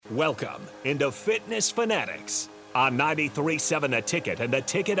Welcome into Fitness Fanatics on 93.7 The Ticket and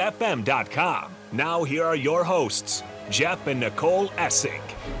theticketfm.com. Now here are your hosts, Jeff and Nicole Essig.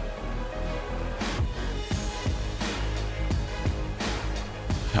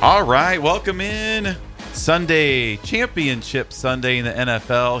 All right, welcome in Sunday, Championship Sunday in the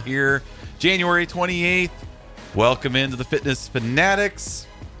NFL here, January 28th. Welcome into the Fitness Fanatics.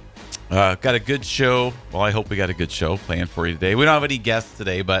 Got a good show. Well, I hope we got a good show planned for you today. We don't have any guests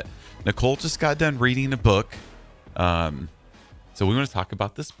today, but Nicole just got done reading a book. So we want to talk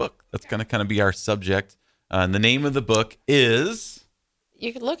about this book. That's going to kind of be our subject. And the name of the book is...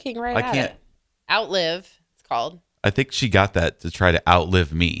 You're looking right at it. Outlive, it's called. I think she got that to try to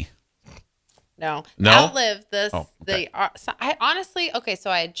outlive me. No? Outlive this. Oh, okay. I honestly, so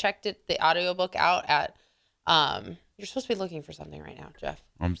I had checked the audiobook out at... You're supposed to be looking for something right now, Jeff.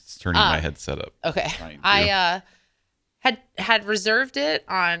 I'm just turning my headset up. Okay. I had reserved it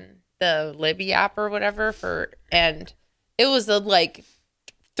on the Libby app or whatever and it was a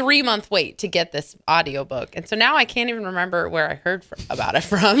 3-month wait to get this audiobook. And so now I can't even remember where I heard about it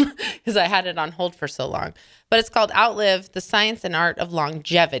from because I had it on hold for so long. But it's called Outlive: The Science and Art of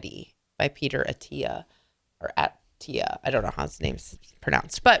Longevity by Peter Attia or Attia. I don't know how his name's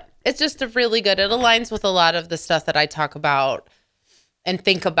pronounced, but it's just it aligns with a lot of the stuff that I talk about and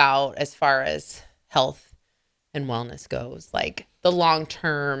think about as far as health and wellness goes, like the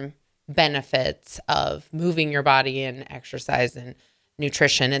long-term benefits of moving your body and exercise and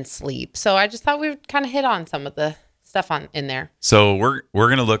nutrition and sleep. So I just thought we would kind of hit on some of the stuff in there. So we're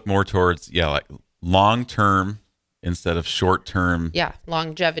going to look more towards, long-term instead of short-term. Yeah.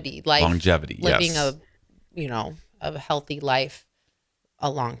 Longevity, living a healthy life a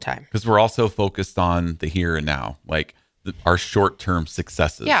long time. Because we're also focused on the here and now, our short-term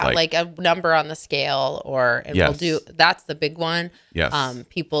successes. Yeah, like a number on the scale, we'll do, that's the big one. Yes.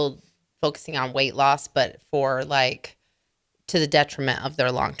 People focusing on weight loss, but for to the detriment of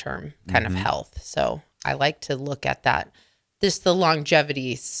their long-term kind of health. So I like to look at that, just the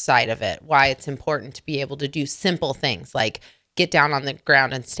longevity side of it, why it's important to be able to do simple things like get down on the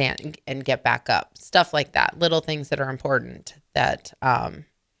ground and stand and get back up, stuff like that, little things that are important that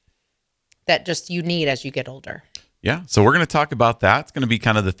just you need as you get older. Yeah, so we're going to talk about that. It's going to be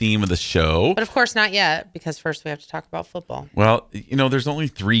kind of the theme of the show. But of course not yet, because first we have to talk about football. Well, there's only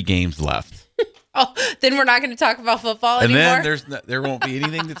 3 games left. Oh, then we're not going to talk about football anymore? And then there won't be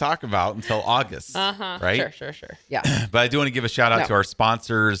anything to talk about until August, right? Sure. Yeah. But I do want to give a shout out to our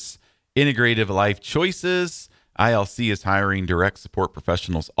sponsors, Integrative Life Choices. ILC is hiring direct support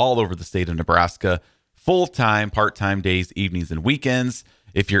professionals all over the state of Nebraska, full-time, part-time days, evenings, and weekends.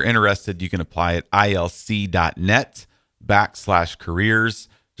 If you're interested, you can apply at ilc.net/careers.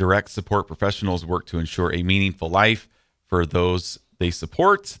 Direct support professionals work to ensure a meaningful life for those they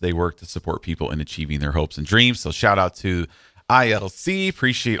support. They work to support people in achieving their hopes and dreams. So shout out to ILC.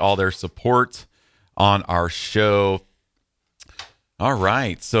 Appreciate all their support on our show. All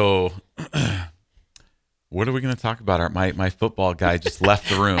right. So what are we going to talk about? My football guy just left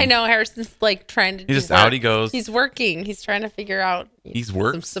the room. I know. Harrison's trying to. Out he goes. He's working. He's trying to figure out.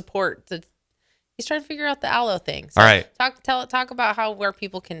 Some support. He's trying to figure out the Allo thing. So all right. Talk about where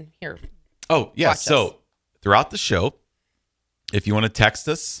people can hear. Oh yeah. So throughout the show, if you want to text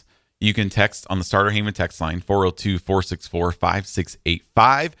us, you can text on the Starter Heyman text line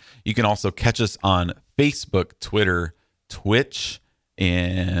 402-464-5685. You can also catch us on Facebook, Twitter, Twitch,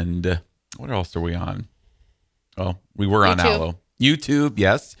 and what else are we on? Oh, we were on Allo. YouTube,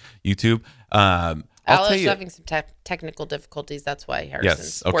 yes. YouTube. Allo's having some technical difficulties. That's why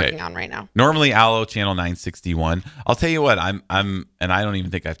Harrison's working on right now. Normally Allo channel 961. I'll tell you what, I'm and I don't even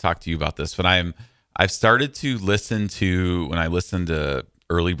think I've talked to you about this, but I've started to listen to, when I listen to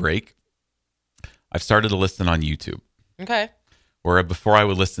Early Break, I've started to listen on YouTube. Okay. Where before I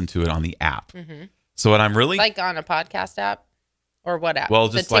would listen to it on the app. Mm-hmm. So what I'm really... on a podcast app? Or what app? Well,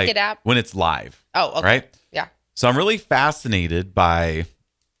 just the Ticket app? When it's live. Oh, okay. Right? Yeah. So I'm really fascinated by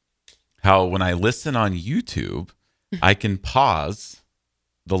how when I listen on YouTube, I can pause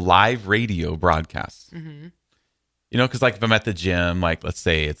the live radio broadcasts. Mm-hmm. Because if I'm at the gym, let's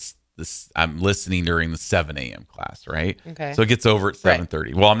say it's this, I'm listening during the 7 a.m. class, right? Okay. So it gets over at 7:30.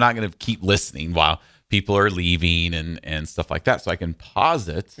 Right. Well, I'm not going to keep listening while people are leaving and stuff like that. So I can pause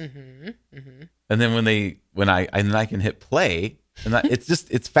it. Mm-hmm. Mm-hmm. And then when I can hit play, and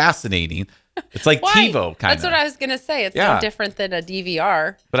it's fascinating. It's like TiVo kind of. That's what I was going to say. It's no different than a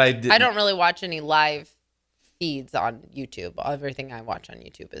DVR. But I don't really watch any live feeds on YouTube. Everything I watch on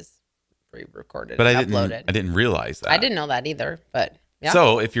YouTube is pre-recorded and uploaded. I didn't realize that. I didn't know that either, but Yeah.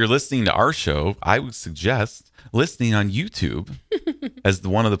 So if you're listening to our show, I would suggest listening on YouTube as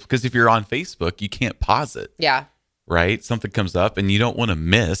because if you're on Facebook, you can't pause it, Yeah. right? Something comes up and you don't want to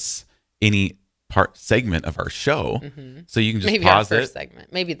miss any segment of our show. So you can just Maybe our pause first it.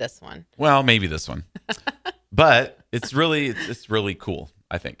 segment. Maybe this one. Well, maybe this one. But it's really cool,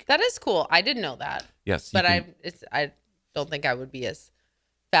 I think. That is cool. I didn't know that. Yes. But I don't think I would be as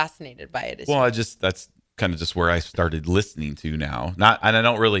fascinated by it as Well, you. that's kind of just where I started listening to now. And I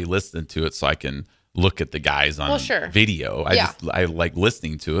don't really listen to it so I can look at the guys on video. I like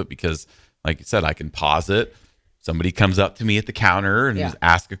listening to it because, like you said, I can pause it. Somebody comes up to me at the counter and just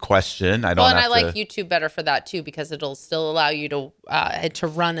ask a question. I like YouTube better for that too, because it'll still allow you to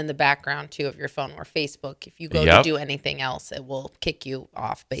run in the background too of your phone. Or Facebook, if you go to do anything else, it will kick you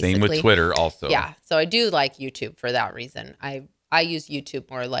off. Basically, same with Twitter also. Yeah, so I do like YouTube for that reason. I use YouTube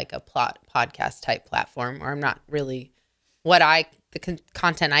more like a podcast type platform, where I'm not really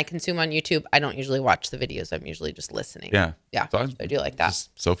content I consume on YouTube. I don't usually watch the videos. I'm usually just listening. Yeah. So I do like that.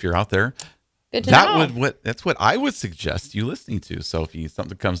 So if you're out there, good to know. That's what I would suggest you listening to. So if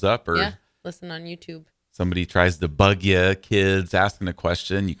something comes up or listen on YouTube. Somebody tries to bug you, kids asking a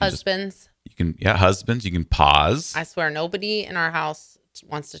question, you can husbands. Husbands, you can pause. I swear nobody in our house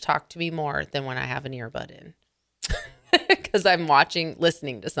wants to talk to me more than when I have an earbud in. Because I'm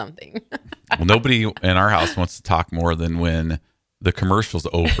listening to something. Well, nobody in our house wants to talk more than when the commercial's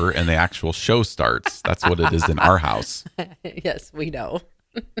over and the actual show starts. That's what it is in our house. Yes, we know.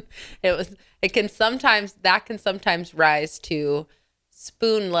 It can sometimes rise to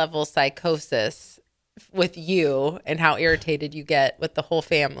spoon level psychosis with you and how irritated you get with the whole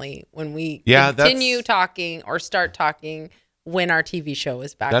family when we continue talking or start talking when our TV show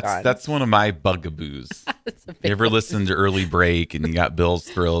is back on. That's one of my bugaboos. You ever listen to Early Break and you got Bill's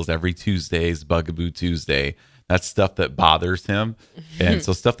Thrills every Tuesday's Bugaboo Tuesday? That's stuff that bothers him. And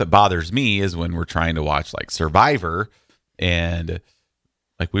so stuff that bothers me is when we're trying to watch like Survivor, and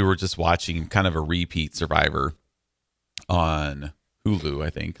like we were just watching kind of a repeat Survivor on Hulu,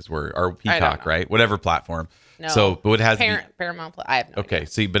 I think, is where our Peacock, right? Whatever platform. No. So, but it has Paramount. I have no idea.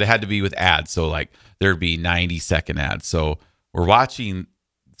 See, but it had to be with ads. So like there'd be 90-second ads. So we're watching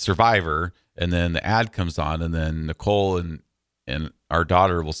Survivor, and then the ad comes on, and then Nicole and our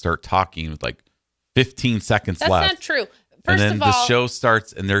daughter will start talking with like 15 seconds left. That's not true. And then the show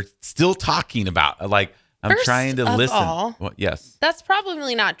starts, and they're still talking about like I'm trying to listen. Yes, that's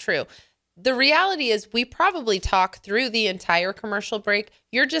probably not true. The reality is, we probably talk through the entire commercial break.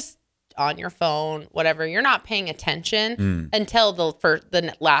 You're just on your phone, whatever. You're not paying attention until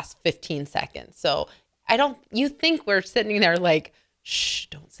the last 15 seconds. So you think we're sitting there like, shh,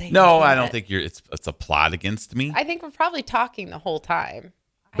 don't say anything. No, I don't think it's a plot against me. I think we're probably talking the whole time.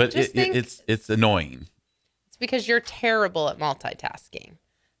 But it's annoying. It's because you're terrible at multitasking.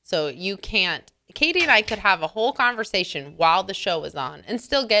 So you can't. Katie and I could have a whole conversation while the show is on and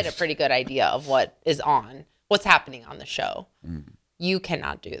still get a pretty good idea of what's happening on the show. You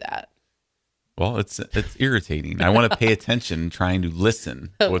cannot do that. Well, it's irritating. I want to pay attention, trying to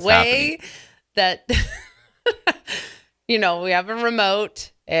listen to what's happening. That we have a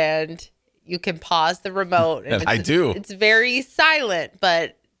remote and you can pause the remote. And I do. It's very silent,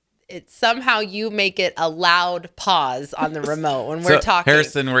 but it's somehow you make it a loud pause on the remote when we're talking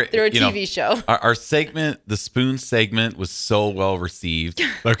Harrison, through a TV show. Our segment, the spoon segment, was so well received.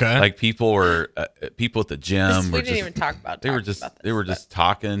 Okay, like people at the gym. We didn't even talk about. They were just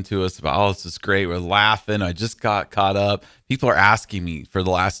talking to us about, this is great. We're laughing. I just got caught up. People are asking me for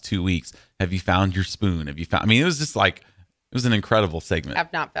the last 2 weeks, have you found your spoon? Have you found? I mean, it was just like it was an incredible segment.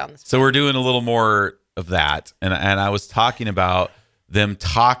 I've not found the spoon. So we're doing a little more of that, and I was talking about them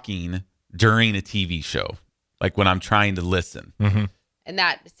talking during a TV show, like when I'm trying to listen. Mm-hmm. And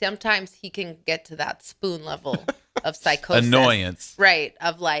that sometimes he can get to that spoon level of psychosis. Annoyance. Right.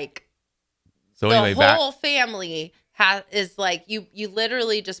 Of like, so the anyway, whole family is like, you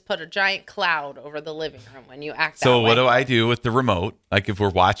literally just put a giant cloud over the living room when you act that way. So what do I do with the remote? Like if we're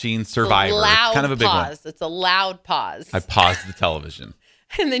watching Survivor, it's kind of a big pause. one. It's a loud pause. I pause the television.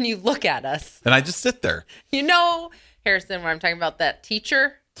 And then you look at us. And I just sit there. Harrison, where I'm talking about that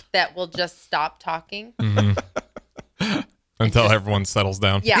teacher that will just stop talking until everyone settles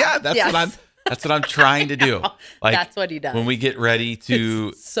down. Yeah, that's what I'm trying to do. Like that's what he does. When we get ready to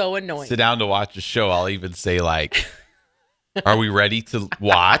it's so annoying. Sit down to watch a show, I'll even say like, "Are we ready to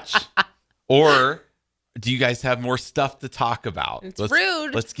watch?" Or do you guys have more stuff to talk about? It's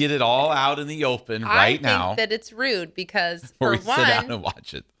rude. Let's get it all out in the open now. I think that it's rude because for sit down and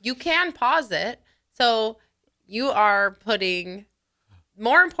watch it. You can pause it. So you are putting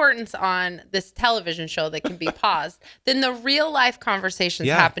more importance on this television show that can be paused than the real life conversations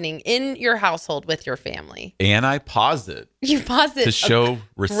happening in your household with your family. And I pause it. You pause it to show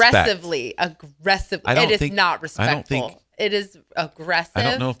respect. Aggressively. It is not respectful. It is aggressive. I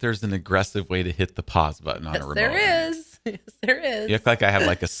don't know if there's an aggressive way to hit the pause button on a remote. There is. Yes, there is. You act like I have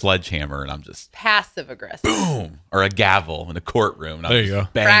like a sledgehammer and I'm just passive aggressive. Boom, or a gavel in a courtroom. And There you go.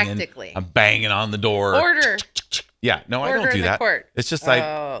 Practically. I'm banging on the door. Order. Yeah, no, Order I don't do in that. The court. It's just like,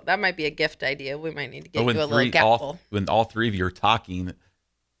 oh, that might be a gift idea. We might need to get you a little gavel. When all three of you are talking,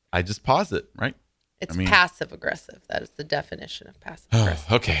 I just pause it, right? It's passive aggressive. That is the definition of passive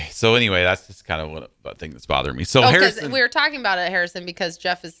aggressive. Okay. So anyway, that's just kind of a thing that's bothering me. So Harrison, we were talking about it, Harrison, because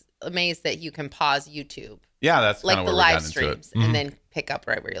Jeff is amazed that you can pause YouTube. Yeah, that's like kind the of live streams and then pick up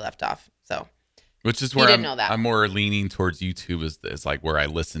right where you left off. So, which is where I'm more leaning towards YouTube is like where I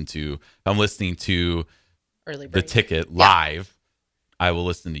listen to. I'm listening to the ticket live. I will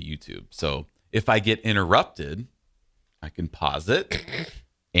listen to YouTube. So if I get interrupted, I can pause it.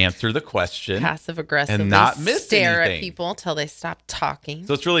 Answer the question, passive aggressive, and not miss stare anything. At people till they stop talking.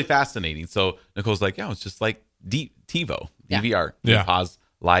 So it's really fascinating. So Nicole's like, yeah, it's just like TiVo, DVR. You can pause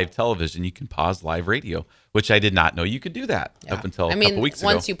live television. You can pause live radio, which I did not know you could do that up until a couple weeks ago.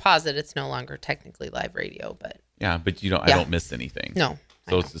 Once you pause it, it's no longer technically live radio, but but you don't. I don't miss anything. No,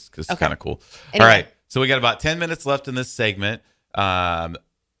 so it's just kind of cool. Anyway. All right, so we got about 10 minutes left in this segment. As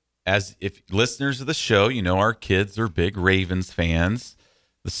if listeners of the show, you know our kids are big Ravens fans.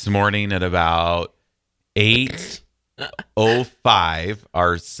 This morning at about 8:05,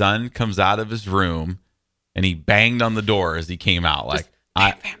 our son comes out of his room and he banged on the door as he came out. Like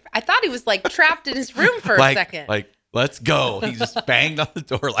I thought he was like trapped in his room for a second. Like, let's go. He just banged on the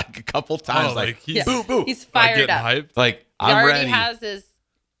door like a couple times. He's boo, boo. He's fired up. Hyped. Like, I'm ready. He already has his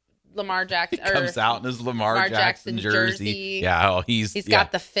Lamar Jackson. He comes out in his Lamar Jackson jersey. Yeah, he's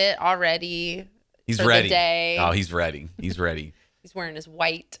got the fit already. He's for ready. The day. Oh, he's ready. He's ready. He's wearing his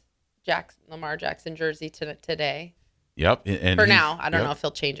white Lamar Jackson jersey today. Yep. And for now, I don't know if he'll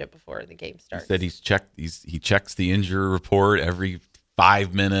change it before the game starts. He said he checks the injury report every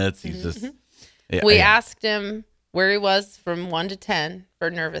 5 minutes. He's just. We asked him where he was from 1 to 10 for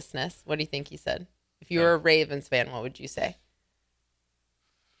nervousness. What do you think he said? If you were a Ravens fan, what would you say?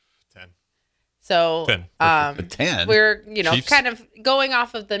 10. So 10. 10. We're Chiefs. kind of going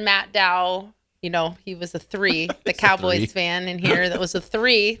off of the Matt Dow. He was a 3, the Cowboys fan in here. That was a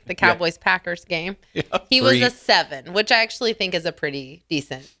 3, the Cowboys-Packers game. Yeah, he was a 7, which I actually think is a pretty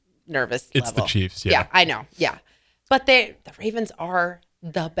decent nervous level. It's the Chiefs, Yeah, I know, yeah. But the Ravens are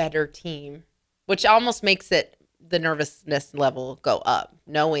the better team, which almost makes the nervousness level go up,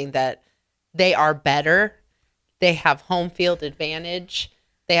 knowing that they are better. They have home field advantage.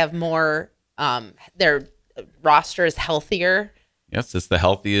 They have more, their roster is healthier. Yes, it's the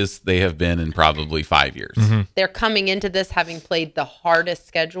healthiest they have been in probably 5 years. Mm-hmm. They're coming into this having played the hardest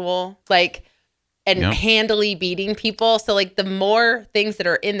schedule, handily beating people. So the more things that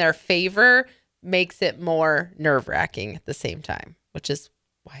are in their favor makes it more nerve-wracking at the same time, which is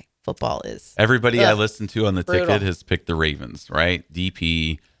why football is. Everybody I listen to on the brutal. ticket has picked the Ravens, right?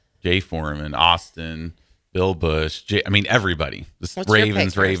 DP, Jay Foreman, Austin, Bill Bush, everybody. Just What's your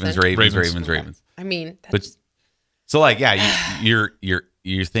Ravens, pick, Ravens, Harrison? Ravens, Ravens. I mean, So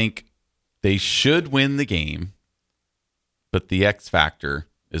you think they should win the game, but the X factor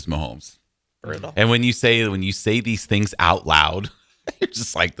is Mahomes. brutal. And when you say these things out loud, you're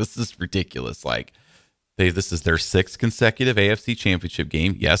just like, this is ridiculous. Like this is their 6th consecutive AFC Championship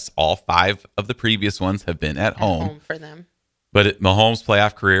game. Yes, all 5 of the previous ones have been at home for them. But Mahomes'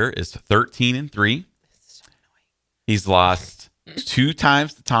 playoff career is 13-3. So He's lost 2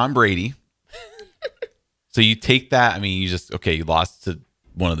 times to Tom Brady. So you take that. You lost to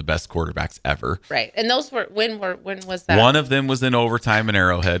one of the best quarterbacks ever. Right. And those when was that? One of them was in overtime in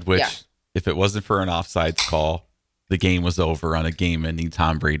Arrowhead, which if it wasn't for an offsides call, the game was over on a game-ending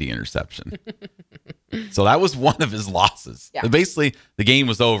Tom Brady interception. So that was one of his losses. Yeah. Basically, the game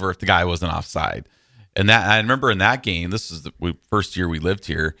was over if the guy wasn't offside. And that I remember in that game, this is the first year we lived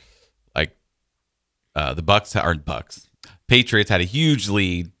here, the Patriots had a huge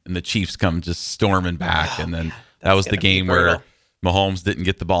lead, and the Chiefs come just storming back. And then that was the game where Mahomes didn't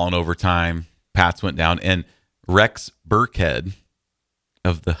get the ball in overtime. Pats went down, and Rex Burkhead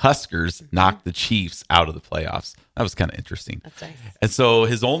of the Huskers knocked the Chiefs out of the playoffs. That was kind of interesting. That's nice. And so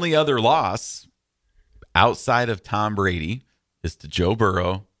his only other loss outside of Tom Brady is to Joe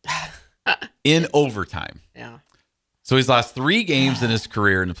Burrow in overtime. Yeah. So he's lost 3 games in his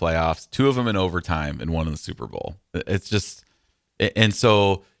career in the playoffs, 2 of them in overtime, and 1 in the Super Bowl. It's just, and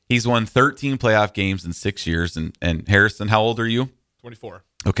so he's won 13 playoff games in 6 years. And Harrison, how old are you? 24.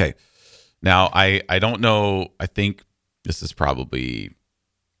 Okay. Now, I don't know. I think this is probably,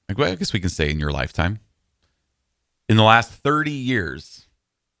 I guess we can say in your lifetime. In the last 30 years,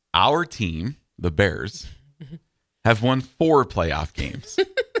 our team, the Bears, have won 4 playoff games.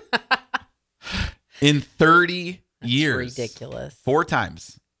 In 30 years. Ridiculous. 4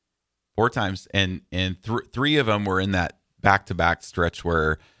 times. 4 times. And 3 of them were in that back-to-back stretch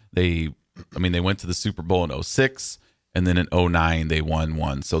where they went to the Super Bowl in 2006, and then in 2009 they won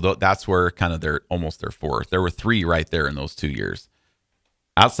 1. So that's where kind of almost their 4th. There were 3 right there in those 2 years.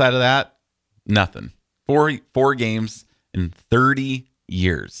 Outside of that, nothing. 4 games in 30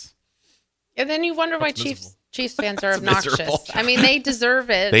 years. And then you wonder why miserable. Chiefs fans are obnoxious. miserable. I mean, they deserve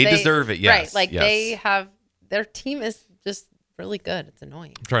it. They deserve it, yes. Right. Like yes. they have, their team is just really good. It's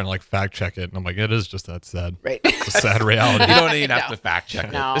annoying. I'm trying to fact check it, and I'm like, it is just that sad. Right. It's a sad reality. You don't even have No. to fact check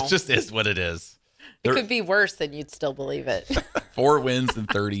it. No. It just is what it is. It could be worse than you'd still believe it. 4 wins in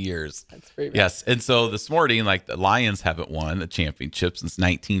 30 years. That's pretty bad. Yes. And so this morning, the Lions haven't won a championship since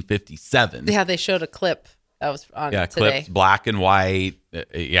 1957. Yeah, they showed a clip that was on Yeah, today. clips, black and white.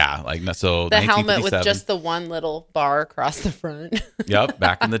 Yeah, so The helmet with 1957. just the one little bar across the front. Yep,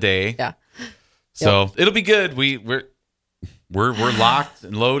 back in the day. Yeah. So it'll be good. We're locked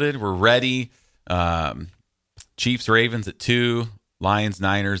and loaded. We're ready. Chiefs Ravens at 2, Lions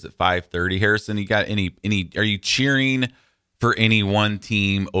Niners at 5:30. Harrison, you got any? Are you cheering for any one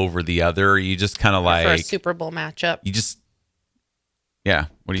team over the other? Or are you just kind of For a Super Bowl matchup. Yeah.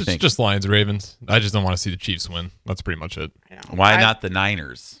 What do you think? Just Lions, Ravens. I just don't want to see the Chiefs win. That's pretty much it. I know. Why not the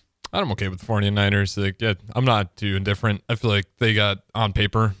Niners? I'm okay with the 49ers. I'm not too indifferent. I feel like they got, on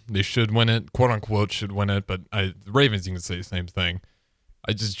paper, they should win it, quote unquote, should win it. But the Ravens, you can say the same thing.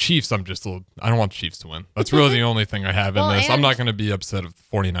 Chiefs, I don't want the Chiefs to win. That's really the only thing I have in Well, this. I'm and- not going to be upset if the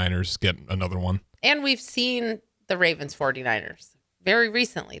 49ers get another one. And we've seen the Ravens 49ers. Very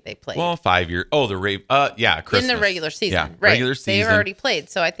recently they played. Well, 5 years. Oh, the Christmas. in the regular season. Yeah, right. regular season. They've already played.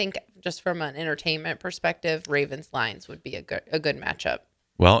 So I think just from an entertainment perspective, Ravens Lions would be a good matchup.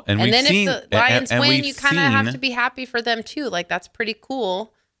 Well, and we've then seen, if the Lions and win, we've you kind of have seen, to be happy for them too. That's pretty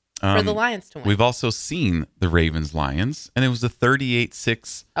cool for the Lions to win. We've also seen the Ravens Lions, and it was a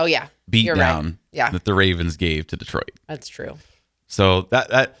 38-6 Oh yeah, beat you're down right. Yeah, that the Ravens gave to Detroit. that's true. So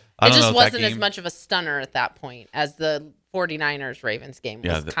that I It don't know just if wasn't that game, as much of a stunner at that point as the 49ers Ravens game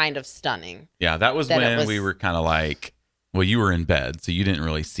was kind of stunning. Yeah, that was that it when was- we were kind of like, well, you were in bed, so you didn't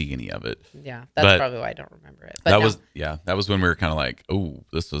really see any of it. Yeah, that's But probably why I don't remember it. But that was when we were kind of like, oh,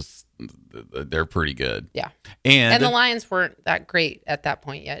 they're pretty good. yeah. And And the Lions weren't that great at that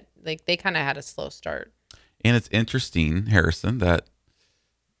point yet. They kind of had a slow start. And it's interesting, Harrison, that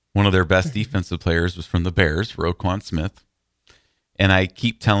one of their best defensive players was from the Bears, Roquan Smith. And I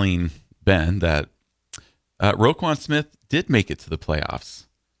keep telling Ben that Roquan Smith did make it to the playoffs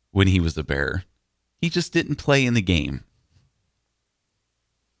when he was a Bear. He just didn't play in the game.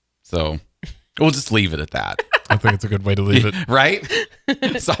 So we'll just leave it at that. I think it's a good way to leave it. Right?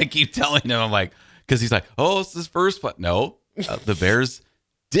 So I keep telling him, I'm like, because he's like, oh, it's his first play. No, the Bears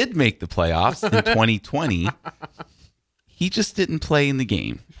did make the playoffs in 2020. He just didn't play in the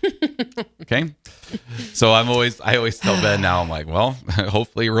game. Okay. So I always tell Ben now, I'm like, well,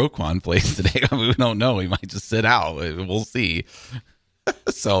 hopefully Roquan plays today. We don't know. He might just sit out. We'll see.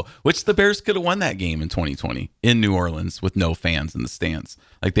 So, which the Bears could have won that game in 2020 in New Orleans with no fans in the stands.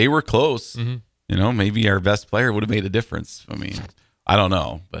 They were close. Mm-hmm. Maybe our best player would have made a difference. I mean, I don't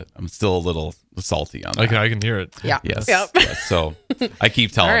know, but I'm still a little salty on that. I can hear it. Yeah. Yes. Yep. Yes. So I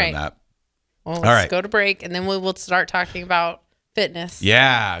keep telling All him right. that. Well, let's right. go to break, and then we will start talking about fitness.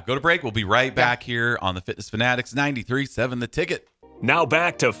 Yeah. Go to break. We'll be right back here on the Fitness Fanatics 93.7 The Ticket. Now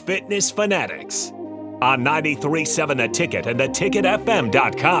back to Fitness Fanatics on 93.7 The Ticket and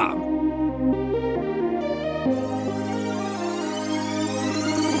theticketfm.com.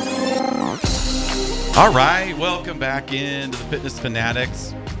 All right. Welcome back into the Fitness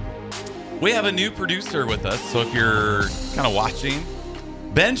Fanatics. We have a new producer with us. So if you're kind of watching,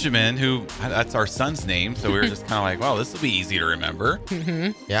 Benjamin, that's our son's name. So we were just kind of like, wow, this will be easy to remember.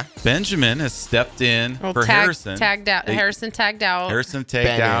 Mm-hmm. Yeah. Benjamin has stepped in Well, for Harrison. tagged out. Harrison tagged out. Harrison tagged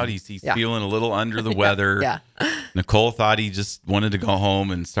Ben out. in. He's Yeah. feeling a little under the weather. Yeah. Nicole thought he just wanted to go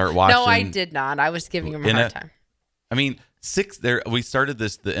home and start watching. No, I did not. I was giving him a hard time. I mean, we started the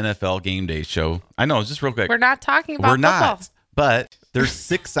NFL Game Day show. I know, just real quick. We're not talking about We're football. not. But there's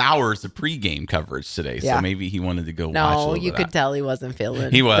 6 hours of pregame coverage today. Yeah. So maybe he wanted to go watch a No, little you bit could of tell he wasn't feeling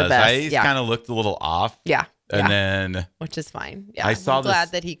that. He was. the best. He yeah. kind of looked a little off. Yeah. And yeah. then Which is fine. Yeah. I saw I'm glad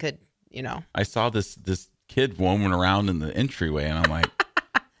this- that he could, I saw this kid roaming around in the entryway, and I'm like,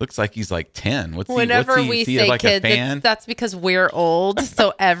 looks like he's like 10. Whenever what's he? we Is he say like kids, a fan? that's because we're old.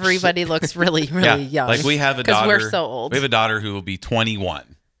 So everybody looks really, really young. Like we have a because daughter. we're so old. We have a daughter who will be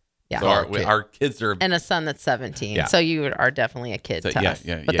 21. Yeah. So our kids are. And a son that's 17. Yeah. So you are definitely a kid So, to yeah, us.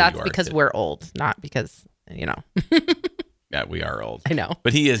 yeah, but yeah, that's you are a because kid. we're old, not because, Yeah, we are old. I know.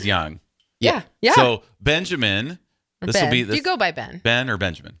 But he is young. Yeah. Yeah. So Benjamin, this will Ben. be this. You go by Ben. Ben or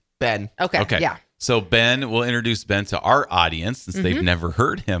Benjamin? Ben. Okay. Okay. Yeah. So Ben will introduce Ben to our audience since they've never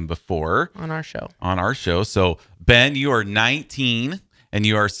heard him before On our show. on our show. So Ben, you are 19 and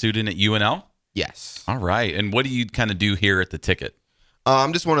you are a student at UNL. Yes. All right. And what do you kind of do here at the Ticket?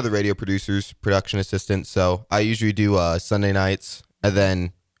 I'm just one of the radio producers, production assistant. So I usually do Sunday nights, and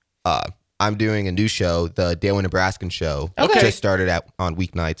then I'm doing a new show, the Dale Nebraskan show. Okay. Just started on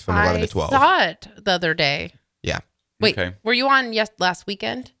weeknights from 11 to 12. I saw it the other day. Yeah. Wait, Okay. were you on last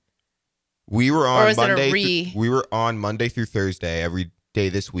weekend? We were Or on was it a Monday. re- We were on Monday through Thursday every day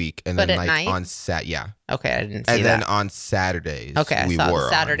this week, and But then at like night? on yeah, Okay, I didn't see and that. then on Saturdays. Okay, I we saw were the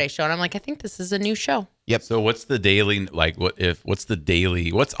on. Saturday show, and I'm like, I think this is a new show. Yep. So what's the daily, like what's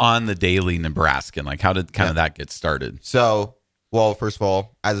on the daily Nebraskan? Like how did kind of that get started? So, well, first of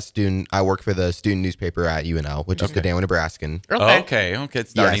all, as a student, I work for the student newspaper at UNL, which is the Dale Nebraskan. Okay. Okay.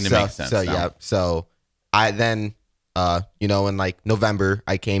 It's starting to make sense So now. yeah, so I then, in like November,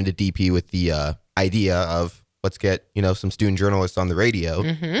 I came to DP with the idea of let's get some student journalists on the radio,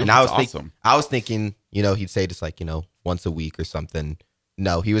 and I was That's awesome. I was thinking, he'd say just like once a week or something.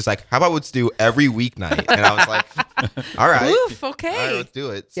 No, he was like, how about let's do every weeknight? And I was like, all right, Oof, all right, okay. let's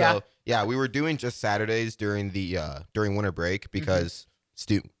do it. Yeah. So yeah, we were doing just Saturdays during the during winter break because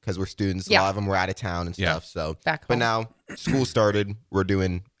we're students. Yeah. A lot of them were out of town and Yeah. stuff. So Back but home. now school started. We're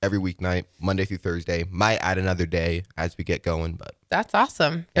doing every weeknight, Monday through Thursday. Might add another day as we get going, but That's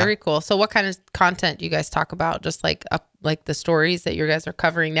awesome. Very cool. So what kind of content do you guys talk about? Just like like the stories that you guys are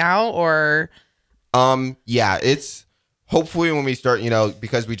covering now, or yeah, it's hopefully when we start,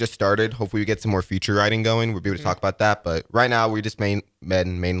 because we just started, hopefully we get some more feature writing going. We'll be able to talk about that. But right now we just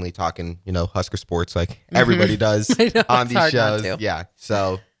mainly talking, Husker sports like everybody does know, on it's these hard not shows. to. Yeah.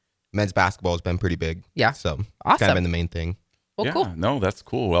 So men's basketball has been pretty big. Yeah. So it's Awesome. kind of been the main thing. well, Yeah, cool. no, that's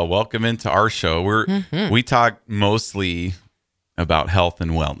cool. Well, welcome into our show. We talk mostly about health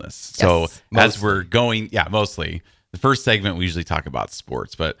and wellness. So Yes. as we're going, mostly. The first segment we usually talk about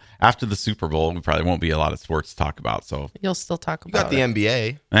sports, but after the Super Bowl, we probably won't be a lot of sports to talk about. So You'll still talk You got about the it.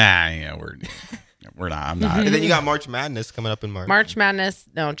 NBA. we're not. I'm not. And then you got March Madness coming up in March. March Madness.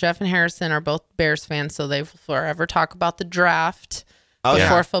 No, Jeff and Harrison are both Bears fans, so they will forever talk about the draft Oh,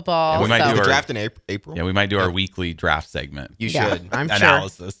 before yeah. football. Yeah, we might so- do The our- draft in April. Yeah, we might do our weekly draft segment. You Yeah, should. I'm sure,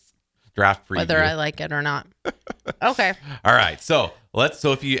 Analysis, draft preview. whether I like it or not. Okay. All right. So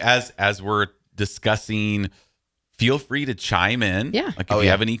if you as we're discussing, feel free to chime in. Yeah. Like if you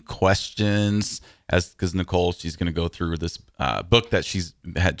have any questions, because Nicole, she's going to go through this book that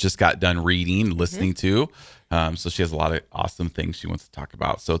had just got done reading, listening to. So she has a lot of awesome things she wants to talk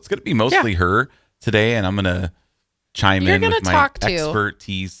about. So it's going to be mostly her today, and I'm going to chime You're in gonna with my talk too.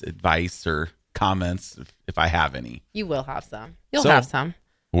 expertise, advice, or comments if I have any. You will have some. You'll So, have some.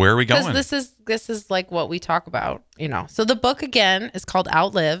 Where are we Because going? this is like what we talk about, So the book again is called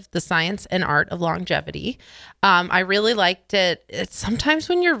Outlive: The Science and Art of Longevity. I really liked it. It's sometimes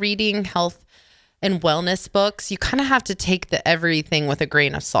when you're reading health and wellness books, you kind of have to take everything with a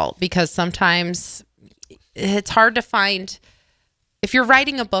grain of salt because sometimes it's hard to find. If you're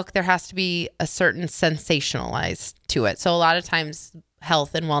writing a book, there has to be a certain sensationalized to it. So a lot of times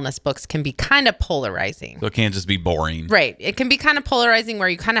health and wellness books can be kind of polarizing. So it can't just be boring. Right. It can be kind of polarizing where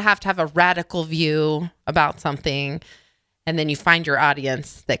you kind of have to have a radical view about something, and then you find your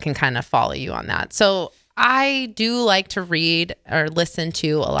audience that can kind of follow you on that. So I do like to read or listen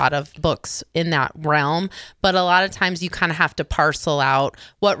to a lot of books in that realm, but a lot of times you kind of have to parcel out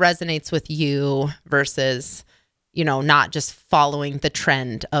what resonates with you versus not just following the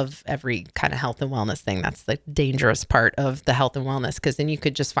trend of every kind of health and wellness thing. That's the dangerous part of the health and wellness, because then you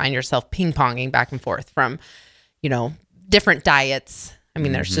could just find yourself ping-ponging back and forth from, different diets. I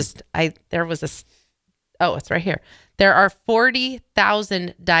mean, there's just, it's right here. There are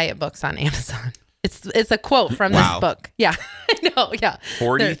 40,000 diet books on Amazon. It's a quote from this book. Yeah, I know. Yeah.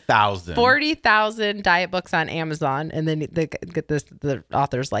 40,000. 40,000 diet books on Amazon. And then the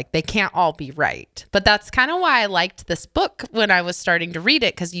author's like, they can't all be right. But that's kind of why I liked this book when I was starting to read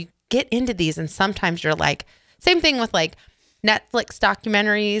it, because you get into these and sometimes you're like, same thing with like Netflix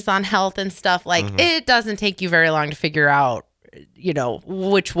documentaries on health and stuff. Like it doesn't take you very long to figure out,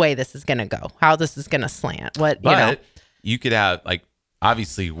 which way this is going to go, how this is going to slant, But you could have, like,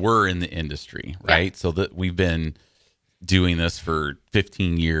 obviously we're in the industry, right? So that we've been doing this for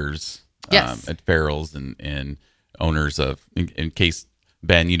 15 years Yes. at Farrell's and owners of, in case,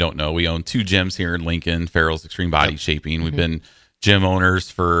 Ben, you don't know, we own 2 gyms here in Lincoln, Farrell's Extreme Body Shaping. We've been gym owners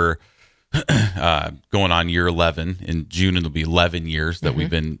for going on year 11. In June, it'll be 11 years that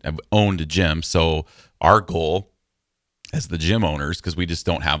have owned a gym. So our goal as the gym owners, because we just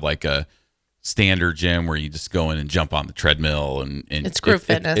don't have like a standard gym where you just go in and jump on the treadmill and It's group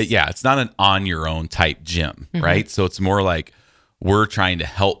fitness. It's not an on your own type gym, right? So it's more like we're trying to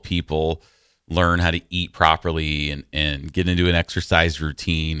help people learn how to eat properly and get into an exercise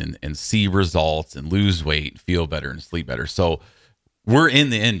routine and see results and lose weight, feel better and sleep better. So we're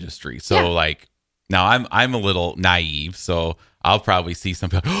in the industry. So like now I'm a little naive, so I'll probably see some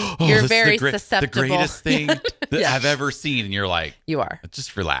people, You're this very is the susceptible. greatest thing that I've ever seen. And you're like, You are.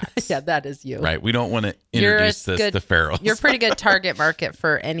 just relax. Yeah, that is you. Right. We don't want to You're a introduce this good- to Farrell's. You're a pretty good target market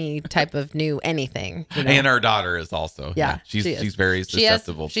for any type of new anything. You know? And our daughter is also. Yeah, She's she is. very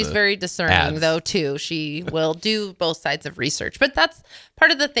susceptible She's to very discerning ads. though too. She will do both sides of research. But that's part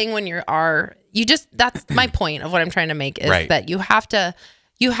of the thing when that's my point of what I'm trying to make is Right. that you have to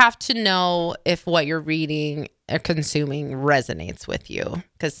know if what you're reading or consuming resonates with you,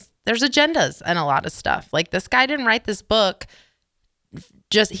 because there's agendas and a lot of stuff. Like this guy didn't write this book.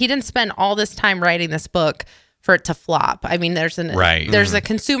 He didn't spend all this time writing this book for it to flop. I mean, there's a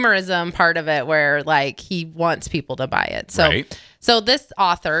consumerism part of it where like he wants people to buy it. So, Right. so this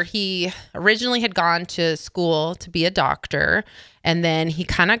author, he originally had gone to school to be a doctor, and then he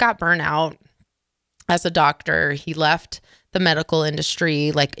kind of got burnt out as a doctor. He left the medical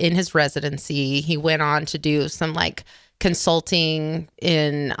industry, like in his residency. He went on to do some like consulting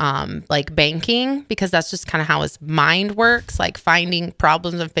in like banking, because that's just kind of how his mind works, like finding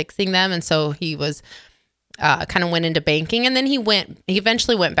problems and fixing them. And so he was kind of went into banking, and then he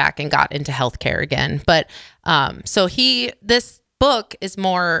eventually went back and got into healthcare again. But so this book is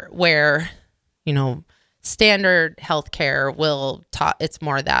more where, standard healthcare it's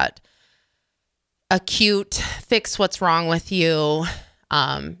more that acute, fix what's wrong with you,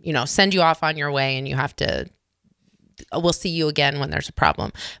 send you off on your way, and we'll see you again when there's a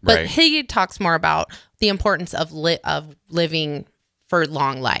problem. But Right. he talks more about the importance of living for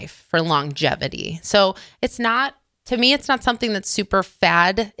long life, for longevity. So to me, it's not something that's super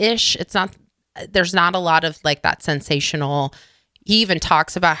fad-ish. There's not a lot of like that sensational. He even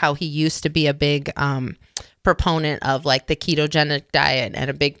talks about how he used to be a big proponent of like the ketogenic diet and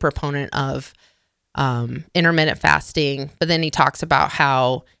a big proponent of intermittent fasting. But then he talks about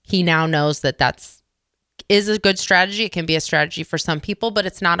how he now knows that is a good strategy. It can be a strategy for some people, but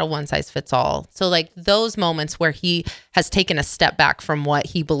it's not a one size fits all. So like those moments where he has taken a step back from what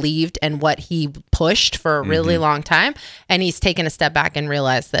he believed and what he pushed for a really long time, and he's taken a step back and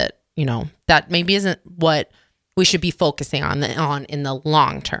realized that, that maybe isn't what we should be focusing on in the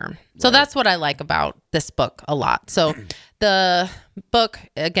long term. So that's what I like about this book a lot. So the book,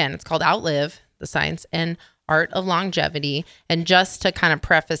 again, it's called Outlive: The Science and Art of Longevity. And just to kind of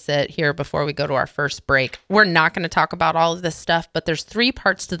preface it here before we go to our first break, we're not going to talk about all of this stuff, but there's 3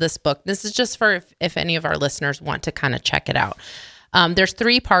 parts to this book. This is just for if any of our listeners want to kind of check it out. There's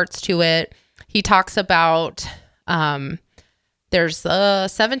 3 parts to it. He talks about, there's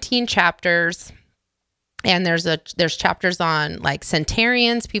 17 chapters, and there's chapters on like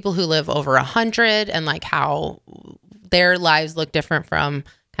centenarians, people who live over 100, and like how their lives look different from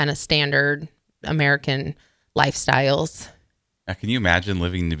kind of standard American lifestyles. Now, can you imagine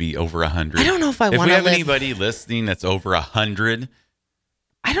living to be over 100? I don't know if I want to If we have live. anybody listening that's over 100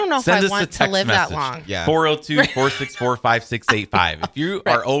 I don't know if send I us a want to text live message. that long. Yeah. 402-464-5685. If you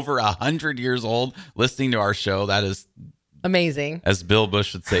are over 100 years old listening to our show, that is, Amazing. as Bill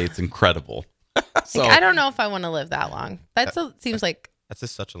Bush would say, it's incredible. So I don't know if I want to live that long. Seems like That's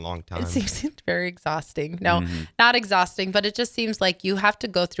just such a long time. it seems very exhausting. No, not exhausting, but it just seems like you have to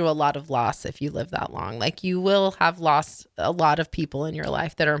go through a lot of loss if you live that long. Like you will have lost a lot of people in your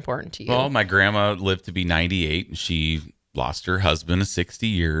life that are important to you. Well, my grandma lived to be 98, and she lost her husband of 60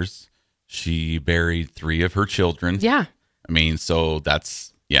 years. She buried 3 of her children. yeah. I mean, so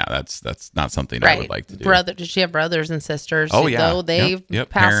that's not something I would like to do. Did she have brothers and sisters? Oh, yeah. Though they Yep.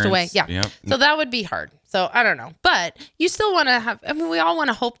 passed Parents. away. Yeah. Yep. So that would be hard. So I don't know. But you still want to we all want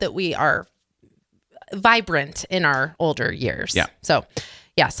to hope that we are vibrant in our older years. Yeah. So,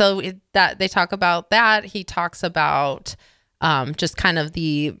 yeah. So that they talk about that. He talks about just kind of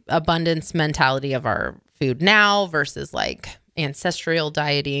the abundance mentality of our food now versus like ancestral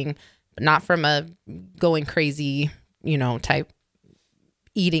dieting, but not from a going crazy, type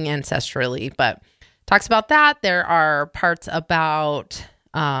eating ancestrally, but talks about that. There are parts about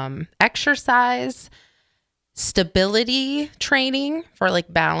exercise stability training for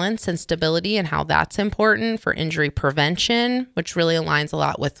like balance and stability and how that's important for injury prevention, which really aligns a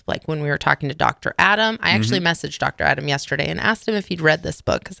lot with like when we were talking to Dr. Adam. I actually messaged Dr. Adam yesterday and asked him if he'd read this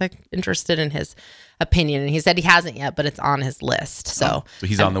book because I'm interested in his opinion. And he said he hasn't yet, but it's on his list. So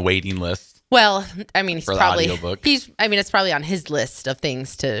he's on the waiting list. Well, I mean, For the audiobook. it's probably on his list of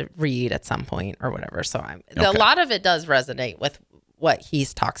things to read at some point or whatever. So a lot of it does resonate with what he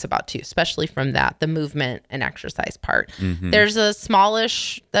talks about too, especially from the movement and exercise part. There's a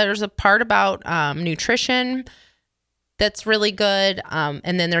part about nutrition that's really good.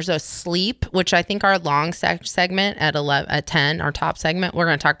 And then there's a sleep, which I think our long segment at 10, our top segment, we're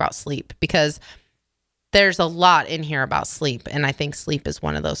going to talk about sleep because there's a lot in here about sleep. And I think sleep is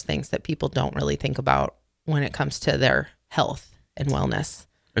one of those things that people don't really think about when it comes to their health and wellness.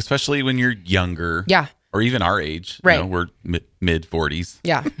 Especially when you're younger. Yeah. Or even our age. Right. You know, we're mid 40s.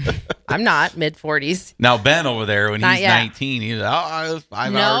 Yeah. I'm not mid 40s. Now, Ben over there, when Not he's yet. 19, he's I was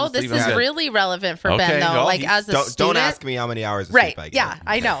 5 No, hours. this sleep. is I'm good. really relevant for Okay, Ben though. well, Like as a Don't student. ask me how many hours of Right. sleep I get. Yeah,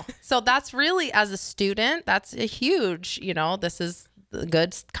 I know. So that's really, as a student, that's a huge, this is the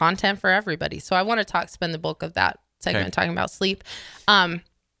good content for everybody. So I want to spend the bulk of that segment talking about sleep.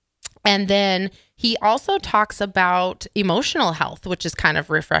 And then he also talks about emotional health, which is kind of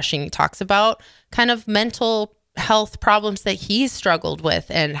refreshing. He talks about kind of mental health problems that he struggled with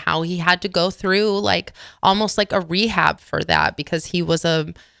and how he had to go through like almost like a rehab for that because he was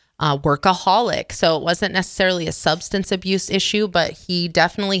a workaholic. So it wasn't necessarily a substance abuse issue, but he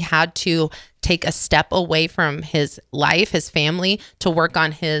definitely had to take a step away from his life, his family, to work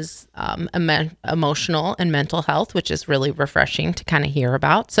on his emotional and mental health, which is really refreshing to kind of hear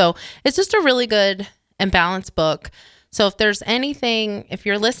about. So it's just a really good and balanced book. So if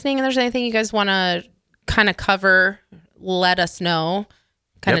you're listening and there's anything you guys want to kind of cover, let us know.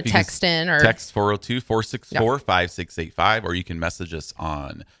 Kind of you can text in or text 402-464-5685, or you can message us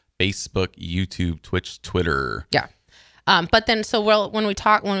on Facebook, YouTube, Twitch, Twitter. Yeah. But then, when we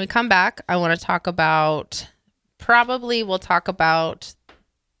come back, I want to talk about, we'll talk about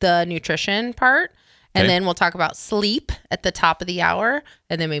the nutrition part, and then we'll talk about sleep at the top of the hour,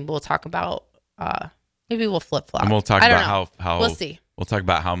 and then maybe we'll talk about, maybe we'll flip-flop. And we'll talk about how we'll see. We'll talk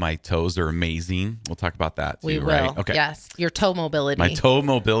about how my toes are amazing. We'll talk about that too, We will. right? Okay. Yes. Your toe mobility. My toe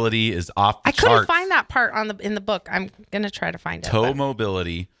mobility is off the I couldn't charts. find that part in the book. I'm going to try to find it. Toe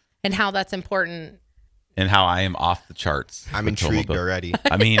mobility. And how that's important. And how I am off the charts. I'm with toe intrigued mobility. already.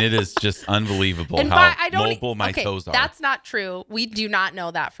 I mean, it is just unbelievable And how I don't, mobile my toes are. That's not true. We do not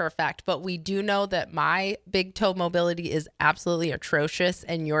know that for a fact, but we do know that my big toe mobility is absolutely atrocious,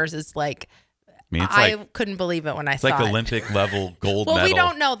 and yours is like, I couldn't believe it when I saw it. It's like Olympic level gold medal. Well, we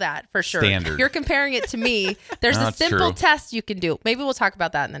don't know that for sure. Standard. You're comparing it to me. There's a That's simple true. test you can do. Maybe we'll talk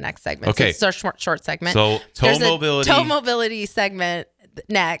about that in the next segment. Okay. So it's our short segment. So There's toe mobility. a toe mobility segment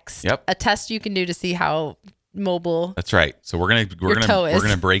next. Yep. A test you can do to see how mobile. That's right. So we're toe is.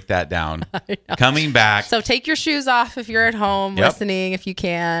 gonna break that down. Coming back. So take your shoes off if you're at home Yep. listening, if you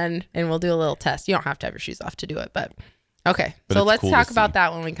can, and we'll do a little test. You don't have to have your shoes off to do it, but okay. But So it's let's cool to talk about see.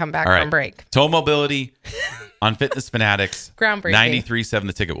 that when we come back All right. from break. Toe mobility on Fitness Fanatics. Groundbreaking. 93.7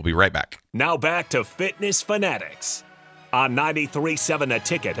 The Ticket. We'll be right back. Now back to Fitness Fanatics on 93.7 The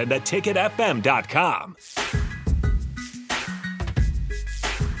Ticket and theticketfm.com.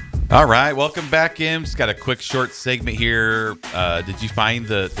 All right, welcome back in. Just got a quick short segment here. Did you find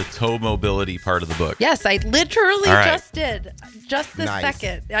the toe mobility part of the book? Yes, I literally All right. just did. Just this Nice.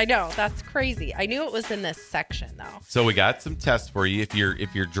 second. I know, that's crazy. I knew it was in this section though. So we got some tests for you. If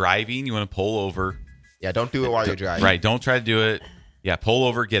you're driving, you want to pull over. Yeah, don't do it while you're driving. Right, don't try to do it. Yeah, pull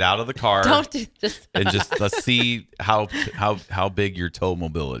over, get out of the car. Don't do just and just let's see how big your toe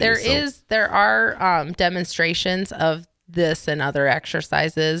mobility is. There are demonstrations of this and other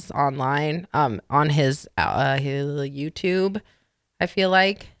exercises online on his YouTube. I feel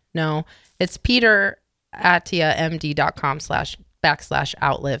like it's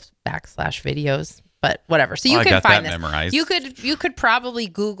peterattiamd.com/outlive/videos, but whatever. So you I can got find that this. memorized. You could probably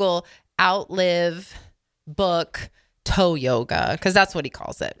Google Outlive book toe yoga because that's what he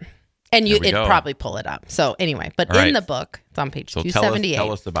calls it. And There we it'd go. probably pull it up. So anyway, but All in right. the book, it's on page So 278.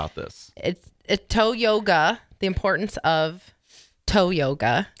 tell us about this. It's toe yoga, the importance of toe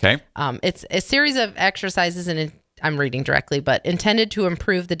yoga. Okay. It's a series of exercises, and I'm reading directly, but intended to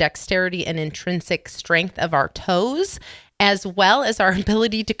improve the dexterity and intrinsic strength of our toes, as well as our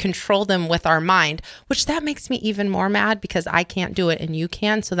ability to control them with our mind, which that makes me even more mad because I can't do it and you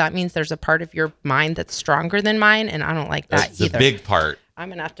can. So that means there's a part of your mind that's stronger than mine, and I don't like that That's either. a big part. I'm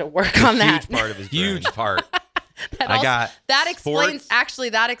going to have to work on that. Huge part of his brain. Huge part. I got that explains. sports. Actually,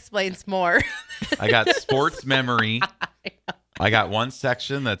 that explains more. I got sports memory. I got one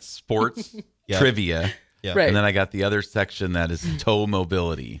section that's sports Yeah. trivia. Yeah. Right. And then I got the other section that is toe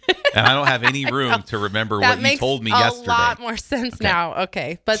mobility. And I don't have any room to remember That what you makes told me a yesterday. lot more sense now.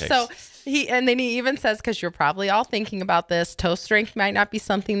 Okay, but Okay. so and then he even says, because you're probably all thinking about this, toe strength might not be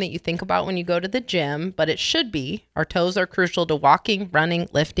something that you think about when you go to the gym, but it should be. Our toes are crucial to walking, running,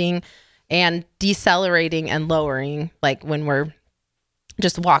 lifting, and decelerating and lowering, like when we're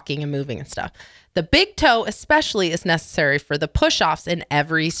just walking and moving and stuff. The big toe especially is necessary for the push-offs in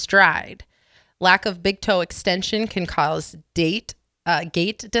every stride. Lack of big toe extension can cause gait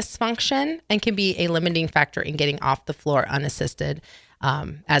dysfunction and can be a limiting factor in getting off the floor unassisted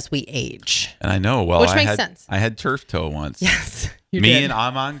as we age. And I know, well, Which I makes had, sense. I had turf toe once. Yes, you Me did. and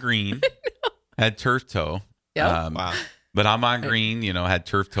Amon Green had turf toe. Yep. Wow. But Amon Green, had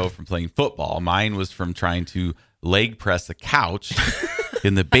turf toe from playing football. Mine was from trying to leg press a couch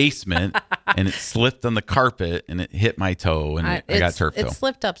in the basement, and it slipped on the carpet, and it hit my toe, and I got turf toe. It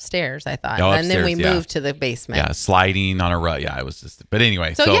slipped upstairs, I thought, Oh, and then we upstairs, yeah. moved to the basement. Yeah, sliding on a rut. Yeah, it was just. But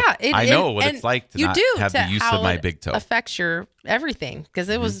anyway, So yeah, I know what and it's like to you not do have to the use how of my it big toe. affects your everything, because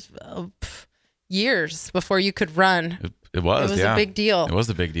it was years before you could run. It was. It was yeah. a big deal. It was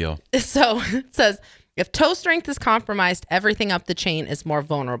a big deal. So it says, if toe strength is compromised, everything up the chain is more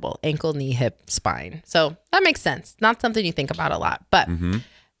vulnerable: ankle, knee, hip, spine. So that makes sense. Not something you think about a lot, but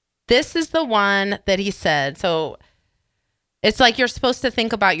this is the one that he said. So it's like you're supposed to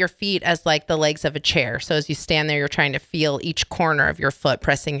think about your feet as like the legs of a chair. So as you stand there, you're trying to feel each corner of your foot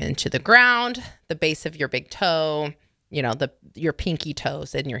pressing into the ground, the base of your big toe, your pinky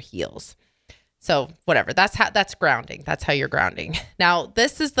toes and your heels. So whatever, that's grounding. That's how you're grounding. Now,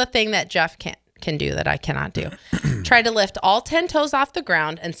 this is the thing that Jeff can do that I cannot do. Try to lift all 10 toes off the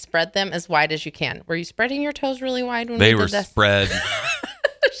ground and spread them as wide as you can. Were you spreading your toes really wide when They we were did this? spread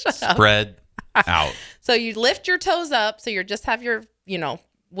out. So you lift your toes up, so you just have your,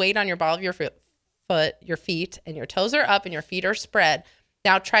 weight on your ball of your foot, your feet, and your toes are up and your feet are spread.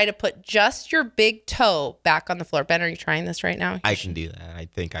 Now try to put just your big toe back on the floor. Ben, are you trying this right now? I can do that. I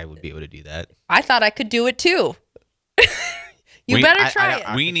think I would be able to do that. I thought I could do it too. You better try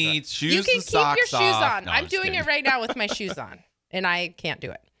it. We need shoes You can and keep socks your shoes off. on. No, I'm just doing kidding. it right now with my shoes on, and I can't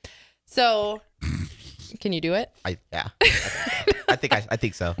do it. So, can you do it? I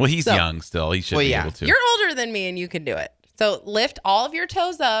think so. Well, he's So- young still. He should be yeah. able to. You're older than me, and you can do it. So lift all of your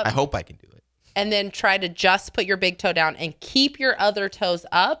toes up. I hope I can do it. And then try to just put your big toe down and keep your other toes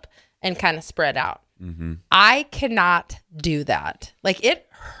up and kind of spread out. Mm-hmm. I cannot do that. Like, it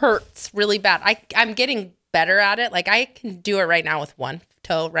hurts really bad. I'm getting better at it. Like, I can do it right now with one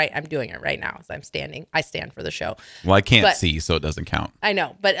toe, right? I'm doing it right now as I'm standing. I stand for the show. Well, I can't But- see, so it doesn't count. I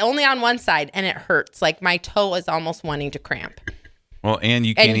know, but only on one side, and it hurts. Like, my toe is almost wanting to cramp. Well, and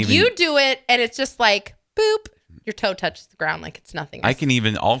you can't And even. you do it, and it's just like, boop, your toe touches the ground like it's nothing. I can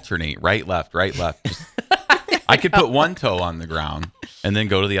even alternate right, left, right, left. Just, I could put one toe on the ground and then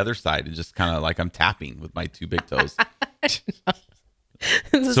go to the other side and just kind of like I'm tapping with my two big toes. This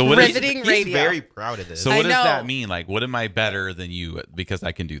is So what is- riveting He's radio. very proud of this. So I what does know. that mean? Like, what am I better than you because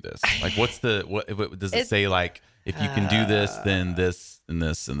I can do this? Like, what does it say? Like, if you can do this, then this and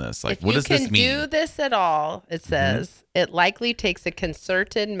this and this. Like, If what you does this can mean? do this at all, it says, it likely takes a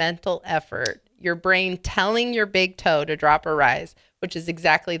concerted mental effort. Your brain telling your big toe to drop or rise, which is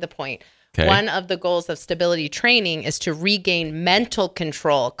exactly the point. Okay. One of the goals of stability training is to regain mental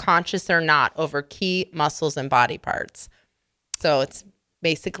control, conscious or not, over key muscles and body parts. So it's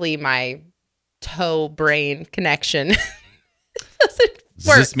basically my toe brain connection. Doesn't Does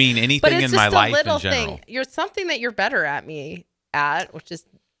work. this mean But anything it's in just my a life little in general? thing. You're something that you're better at me at, which just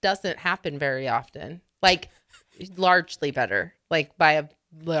doesn't happen very often. Like, largely better, like by a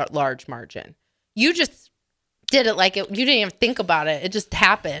large margin. You just did it like it. You didn't even think about it. It just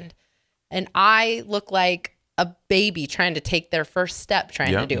happened, and I look like a baby trying to take their first step,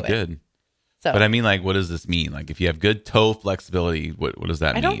 trying to do you it. did. So, But I mean, like, what does this mean? Like, if you have good toe flexibility, what does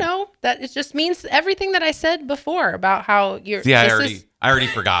that mean? I don't know. That it just means everything that I said before about how you're. See, I this already is already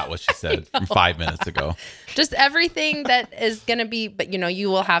forgot what she said from 5 minutes ago. just everything that is going to be, but you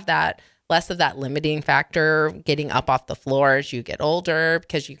will have that less of that limiting factor getting up off the floor as you get older,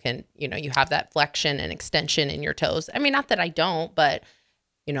 because you can, you have that flexion and extension in your toes. I mean, not that I don't, but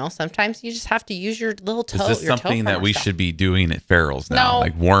sometimes you just have to use your little toe. Is this your toe something that firmer we stuff. should be doing at Farrell's now? No.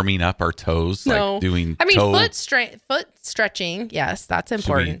 Like warming up our toes? No. Like doing I mean, toe... foot stretching. Yes, that's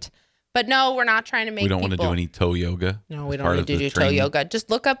important. But no, we're not trying to make we don't want to people- do any toe yoga? No, we as don't part need of to the do toe training? yoga. Just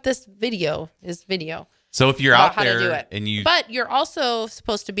look up this video. So if you're about out how to do there it. and you... But you're also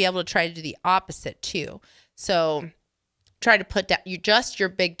supposed to be able to try to do the opposite too. So try to put down your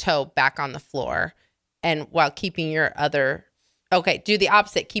big toe back on the floor, and while keeping your other, do the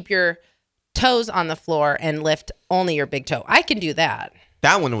opposite. Keep your toes on the floor and lift only your big toe. I can do that.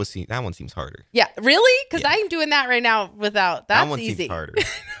 That one seems harder. Yeah, really? Because I'm doing that right now without. That's that one easy. seems harder.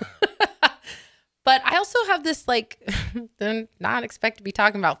 But I also have this did not expect to be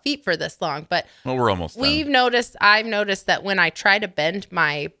talking about feet for this long, but Well, we're almost done. I've noticed that when I try to bend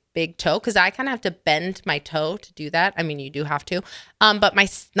my big toe, because I kind of have to bend my toe to do that. I mean, you do have to, but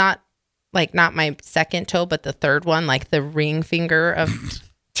not my second toe, but the third one, like the ring finger of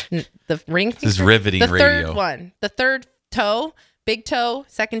the ring finger. This is riveting the radio. third one, the third toe, big toe,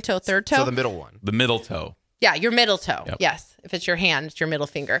 second toe, third toe. So the middle one. The middle toe. Yeah, your middle toe. Yep. Yes, if it's your hand, it's your middle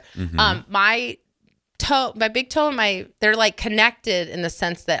finger. Mm-hmm. My big toe and they're like connected in the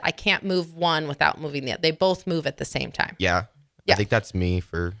sense that I can't move one without moving the other. They both move at the same time. Yeah. Yeah. I think that's me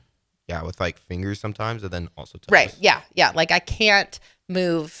with like fingers sometimes, and then also toes. Right. Yeah. Yeah. Like I can't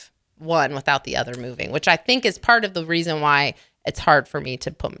move one without the other moving, which I think is part of the reason why it's hard for me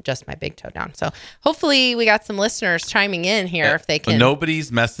to put just my big toe down. So hopefully we got some listeners chiming in here if they can. Nobody's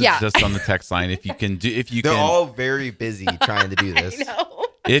messaged Yeah. us on the text line. They're all very busy trying to do this. I know.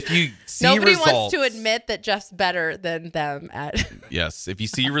 if you see Nobody results, wants to admit that Jeff's better than them at. Yes, if you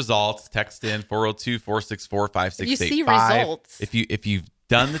see results, text in 402-464-5685. If you see results. If you've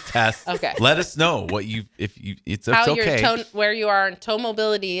done the test, Okay. let us know what it's How okay. your toe, where you are in toe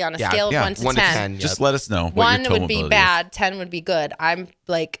mobility on a Yeah, scale of yeah, 1 to 1 10. to 10. Just Yep. let us know. What One your toe would be mobility is. bad, 10 would be good. I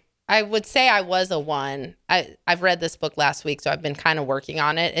would say I was a 1. I've read this book last week, so I've been kind of working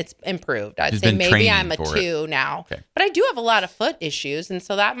on it. It's improved. I'd She's say been maybe training I'm a for 2 now. Okay. But I do have a lot of foot issues, and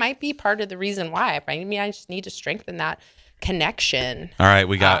so that might be part of the reason why. I mean, I just need to strengthen that connection. All right,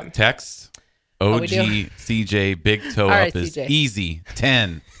 we got text. OG we do. CJ, big toe All up right, is CJ. easy.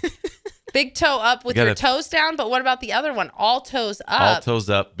 10. Big toe up with You your gotta- toes down, but what about the other one? All toes up. All toes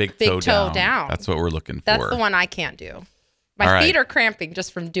up, big toe down. That's what we're looking for. That's the one I can't do. My All right. feet are cramping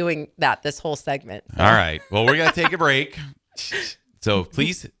just from doing that this whole segment. So. All right. Well, we're going to take a break. So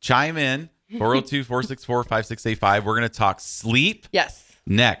please chime in. 402-464-5685. We're going to talk sleep Yes.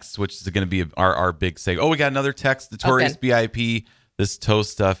 next, which is going to be our big segment. Oh, we got another text. Notorious BIP. This toe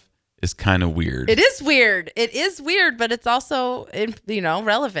stuff is kind of weird. It is weird. It is weird, but it's also,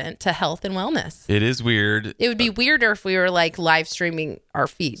 relevant to health and wellness. It is weird. It would be weirder if we were like live streaming our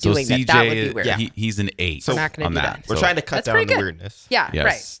feet So doing CJ, that. That would be weird. he's an 8 We're not gonna on do that. that. We're So trying to cut That's down pretty the good. weirdness. Yeah, Yes,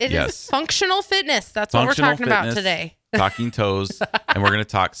 right. It is yes. functional fitness. That's what we're functional talking about fitness, today. Talking toes. And we're going to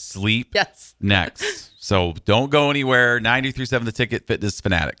talk sleep Yes. next. So don't go anywhere. 93.7 The Ticket, Fitness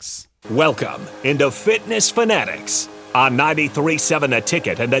Fanatics. Welcome into Fitness Fanatics on 93.7 The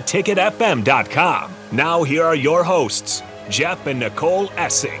Ticket and theticketfm.com. Now here are your hosts, Jeff and Nicole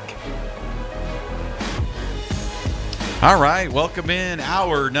Essig. All right, welcome in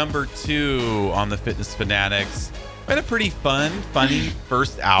hour number 2 on the Fitness Fanatics. Been a pretty funny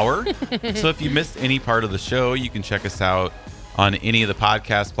first hour. So if you missed any part of the show, you can check us out on any of the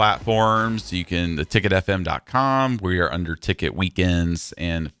podcast platforms. You can theticketfm.com. We are under Ticket Weekends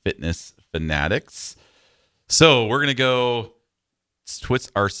and Fitness Fanatics. So we're gonna go switch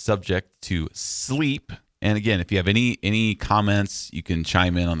our subject to sleep. And again, if you have any comments, you can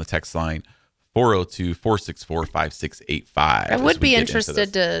chime in on the text line 402-464-5685. I would be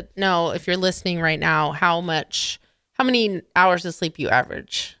interested to know, if you're listening right now, how many hours of sleep you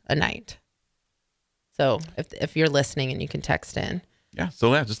average a night. So if you're listening and you can text in. just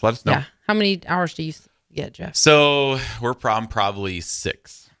let us know. Yeah. How many hours do you get, Jeff? So we're probably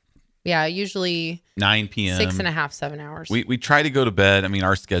 6, Yeah, usually 9 p.m. 6.5, 7 hours. We try to go to bed. I mean,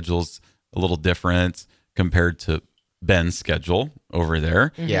 our schedule's a little different compared to Ben's schedule over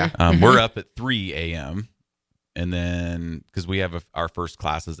there. Yeah. We're up at 3 a.m. And then because we have our first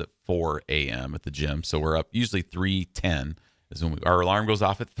classes at 4 a.m. at the gym. So we're up usually 3:10 is when our alarm goes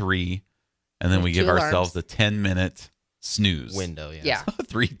off at 3. And then we give 2 alarms. ourselves a 10-minute snooze. Window. Yeah. Yeah.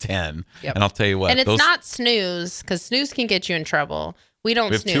 3:10. Yep. And I'll tell you what. And it's not snooze, because snooze can get you in trouble. We don't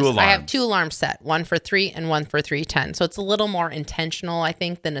We have snooze. 2 I have alarms. 2 alarms set, one for 3 and one for 3:10. So it's a little more intentional, I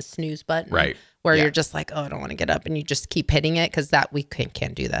think, than a snooze button. Right. Where Yeah. you're just like, oh, I don't want to get up, and you just keep hitting it, because we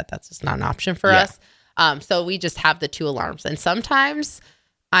can't do that. That's just not an option for Yeah. us. So we just have the 2 alarms. And sometimes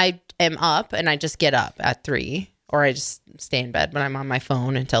I am up and I just get up at 3, or I just stay in bed, but I'm on my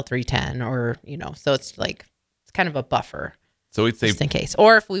phone until 3:10, or, so it's like, it's kind of a buffer. So we'd say, Just in case.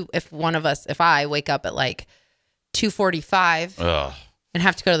 Or if I wake up at like 2:45 ugh, and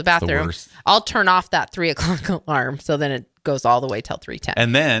have to go to the bathroom, worst. I'll turn off that 3 o'clock alarm. So then it goes all the way till 3:10.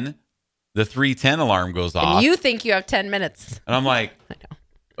 and then the 3:10 alarm goes off. And you think you have 10 minutes. And I'm like,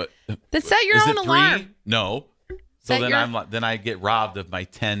 Then set your Is own it 3? alarm. No. So Set then your- then I get robbed of my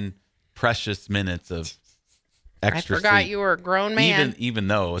 10 precious minutes of extra I forgot sleep. you were a grown man. Even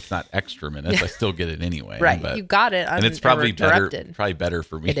though it's not extra minutes, I still get it anyway. Right. But, You got it. and it's probably better uninterrupted.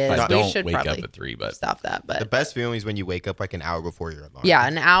 for me It if is. I We don't should wake up probably at 3. But Stop that. The But best feeling is when you wake up like an hour before your alarm. yeah,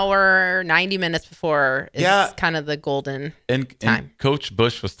 an hour, 90 minutes before is Yeah. kind of the golden and time. Coach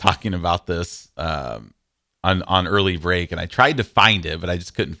Bush was talking about this on early break, and I tried to find it, but I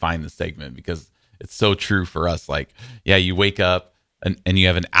just couldn't find the segment because it's so true for us. Like, yeah, you wake up and you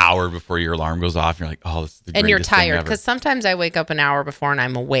have an hour before your alarm goes off, and you're like, oh, this is the And you're greatest thing tired ever. because sometimes I wake up an hour before and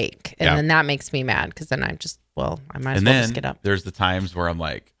I'm awake. And Yeah. then that makes me mad because then I'm just, I might as And well then just get up. there's the times where I'm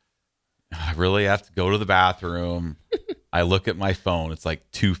like, I really have to go to the bathroom. I look at my phone. It's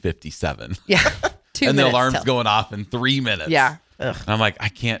like 2:57. Yeah. 2 And the minutes alarm's till. going off in 3 minutes. Yeah. Ugh. And I'm like, I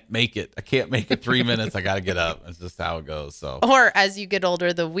can't make it. I can't make it 3 minutes. I got to get up. It's just how it goes. So Or as you get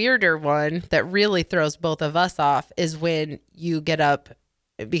older, the weirder one that really throws both of us off is when you get up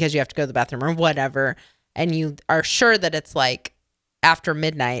because you have to go to the bathroom or whatever, and you are sure that it's like after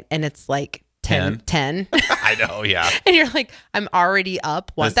midnight and it's like 10. I know. Yeah. And you're like, I'm already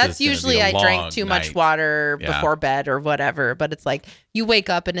up. This That's is gonna usually be a I drank long too much night. water Yeah. before bed or whatever. But it's like you wake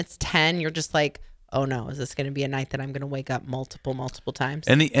up and it's 10. You're just like, oh no, is this going to be a night that I'm going to wake up multiple times?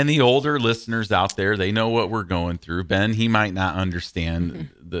 And the older listeners out there, they know what we're going through. Ben, he might not understand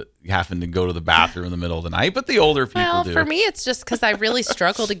the having to go to the bathroom in the middle of the night, but the older people Well, do. for me, it's just because I really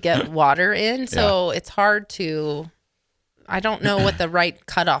struggle to get water in. So it's hard to, I don't know what the right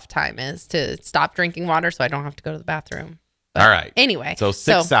cutoff time is to stop drinking water so I don't have to go to the bathroom. But All right. Anyway. So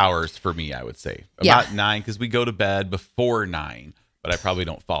 6 hours for me, I would say. Yeah. About 9, because we go to bed before 9, but I probably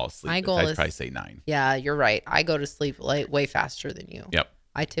don't fall asleep. My goal I'd is- probably say 9. Yeah, you're right. I go to sleep way faster than you. Yep.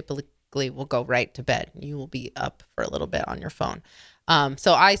 I typically will go right to bed. You will be up for a little bit on your phone.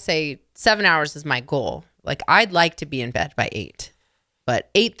 So I say 7 hours is my goal. Like I'd like to be in bed by 8,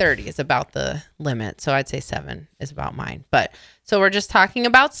 but 8:30 is about the limit. So I'd say 7 is about mine. But so we're just talking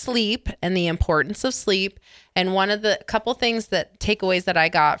about sleep and the importance of sleep. And one of the couple things takeaways that I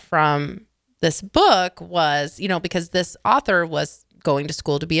got from this book was, because this author was going to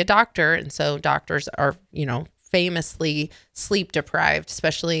school to be a doctor. And so doctors are, famously sleep deprived,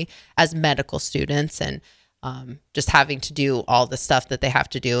 especially as medical students, and just having to do all the stuff that they have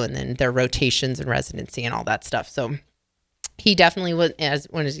to do, and then their rotations and residency and all that stuff. So he definitely was,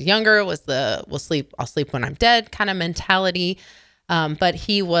 when he was younger, was I'll sleep when I'm dead kind of mentality. But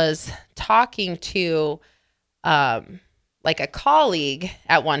he was talking to like a colleague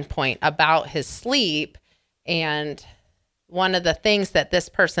at one point about his sleep. And one of the things that this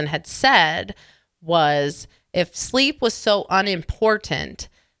person had said was, if sleep was so unimportant,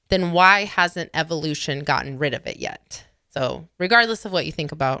 then why hasn't evolution gotten rid of it yet? So regardless of what you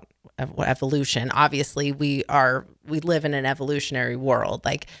think about evolution, obviously we live in an evolutionary world.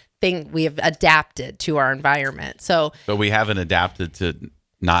 Like we have adapted to our environment. So But we haven't adapted to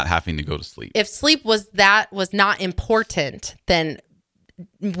not having to go to sleep. if sleep was not important, then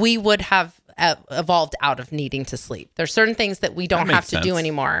we would have evolved out of needing to sleep. There's certain things that we don't That have makes to do sense.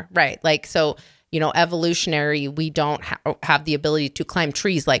 anymore. Right. Like, so, evolutionary, we don't have the ability to climb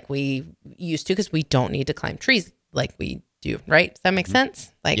trees like we used to, because we don't need to climb trees like we do. Right. Does that make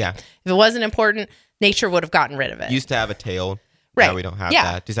sense? Like, Yeah. if it wasn't important, nature would have gotten rid of it. Used to have a tail. Right. Now we don't have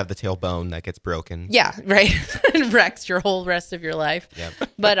Yeah. that. Just have the tailbone that gets broken. Yeah, right. And wrecks your whole rest of your life. Yep.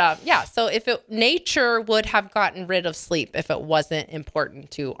 But so if nature would have gotten rid of sleep if it wasn't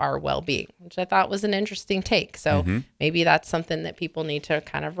important to our well-being, which I thought was an interesting take. So maybe that's something that people need to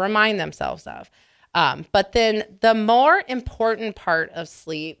kind of remind themselves of. But then the more important part of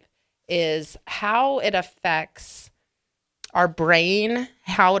sleep is how it affects our brain,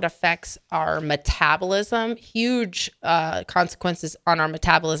 how it affects our metabolism, huge consequences on our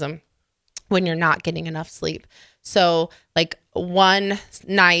metabolism when you're not getting enough sleep. So like one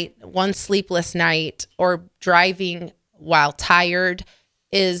sleepless night or driving while tired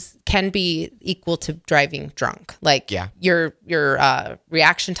can be equal to driving drunk. Like Yeah. your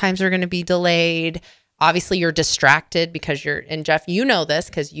reaction times are going to be delayed. Obviously you're distracted because and Jeff, you know this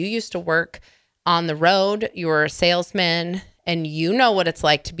because you used to work on the road. You were a salesman, and you know what it's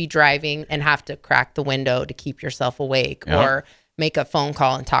like to be driving and have to crack the window to keep yourself awake, Yep. or make a phone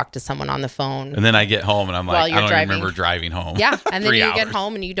call and talk to someone on the phone. And then I get home and I'm While like, I you're don't driving. even remember driving home. Yeah. And then 3 you get hours.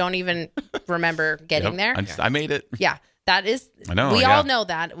 home and you don't even remember getting Yep. there. I made it. Yeah. That is, I know, we yeah. all know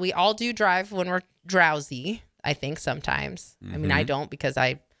that. We all do drive when we're drowsy, I think sometimes. I mean, I don't, because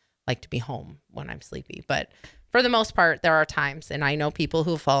I like to be home when I'm sleepy. But for the most part, there are times, and I know people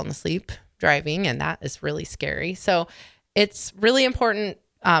who have fallen asleep driving, and that is really scary. So it's really important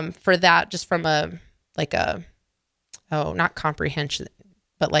for that, just from not comprehension,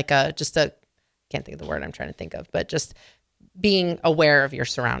 but can't think of the word I'm trying to think of, but just being aware of your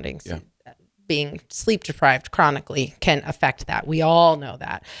surroundings. Yeah. Being sleep deprived chronically can affect that. We all know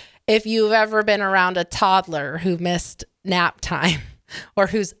that. If you've ever been around a toddler who missed nap time or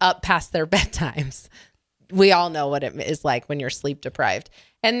who's up past their bedtimes, we all know what it is like when you're sleep deprived.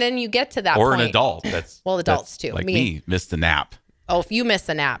 And then you get to that or point. an adult. Adults too. Like me, missed a nap. Oh, if you miss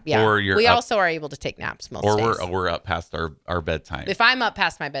a nap, yeah. Or we also are able to take naps most days. Or we're up past our bedtime. If I'm up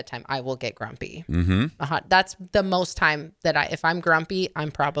past my bedtime, I will get grumpy. Mm-hmm. That's the most time that if I'm grumpy,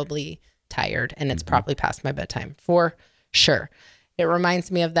 I'm probably tired, and it's probably past my bedtime for sure. It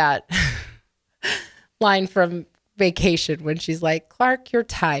reminds me of that line from Vacation when she's like, Clark, you're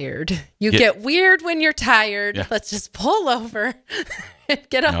tired. You get weird when you're tired. Yeah. Let's just pull over and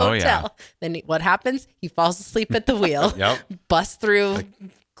get a hotel. Yeah. Then what happens? He falls asleep at the wheel, busts through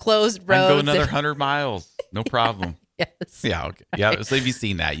closed roads. I can go another 100 miles. No problem. Yes. Yeah. Okay. Yeah. So if you've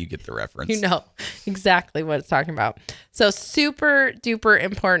seen that, you get the reference. You know exactly what it's talking about. So super duper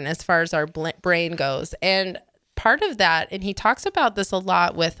important as far as our brain goes. And part of that, and he talks about this a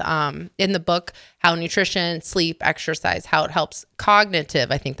lot with in the book, how nutrition, sleep, exercise, how it helps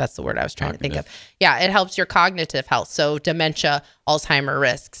cognitive. I think that's the word I was trying to think of. Yeah, it helps your cognitive health. So dementia, Alzheimer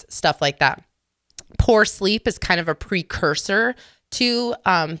risks, stuff like that. Poor sleep is kind of a precursor to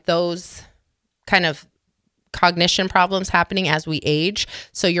those kind of cognition problems happening as we age.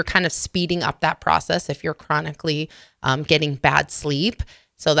 So you're kind of speeding up that process if you're chronically getting bad sleep.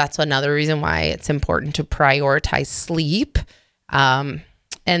 So that's another reason why it's important to prioritize sleep. And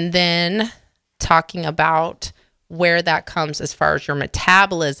then talking about where that comes as far as your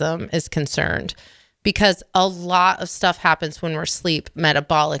metabolism is concerned, because a lot of stuff happens when we're asleep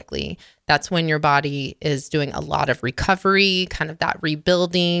metabolically. That's when your body is doing a lot of recovery, kind of that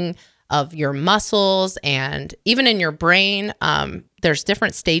rebuilding of your muscles, and even in your brain. There's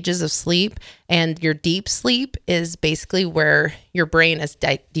different stages of sleep, and your deep sleep is basically where your brain is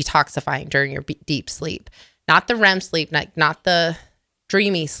detoxifying during your deep sleep, not the REM sleep, not the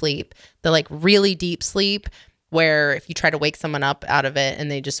dreamy sleep, the like really deep sleep where if you try to wake someone up out of it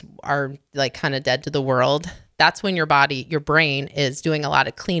and they just are like kind of dead to the world. That's when your brain is doing a lot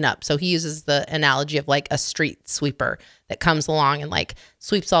of cleanup. So he uses the analogy of like a street sweeper that comes along and like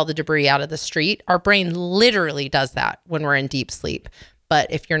sweeps all the debris out of the street. Our brain literally does that when we're in deep sleep.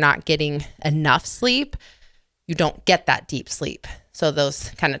 But if you're not getting enough sleep, you don't get that deep sleep. So those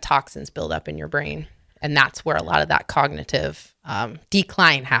kind of toxins build up in your brain. And that's where a lot of that cognitive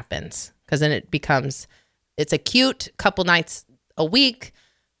decline happens, because then it's acute, couple nights a week,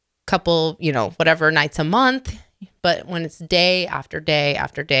 couple, whatever nights a month. But when it's day after day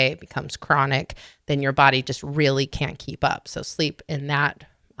after day, it becomes chronic, then your body just really can't keep up. So sleep in that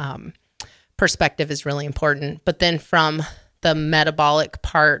perspective is really important. But then from the metabolic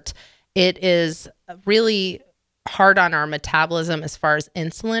part, it is really hard on our metabolism as far as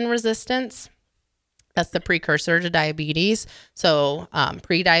insulin resistance. That's the precursor to diabetes. So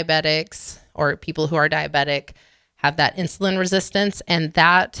pre-diabetics or people who are diabetic have that insulin resistance, and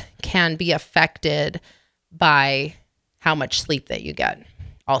that can be affected by how much sleep that you get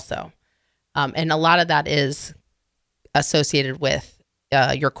also. And a lot of that is associated with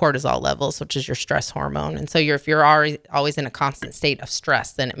your cortisol levels, which is your stress hormone. And so if you're always in a constant state of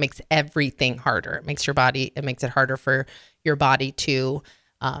stress, then it makes everything harder. It makes it harder for your body to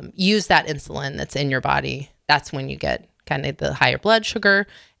use that insulin that's in your body. That's when you get kind of the higher blood sugar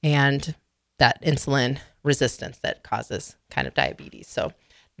and that insulin resistance that causes kind of diabetes. So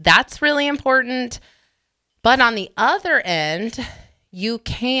that's really important. But on the other end, you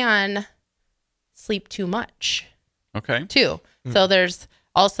can sleep too much. Okay. Too. So there's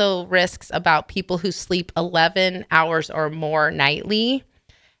also risks about people who sleep 11 hours or more nightly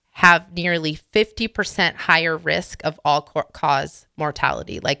have nearly 50% higher risk of all-cause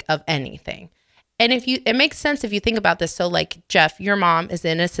mortality, like of anything. And it makes sense if you think about this. So like Jeff, your mom is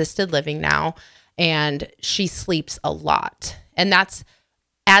in assisted living now, and she sleeps a lot. And that's,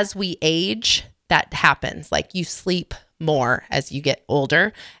 as we age, that happens. Like you sleep more as you get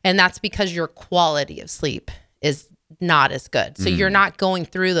older. And that's because your quality of sleep is not as good. So you're not going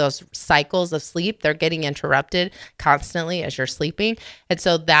through those cycles of sleep. They're getting interrupted constantly as you're sleeping. And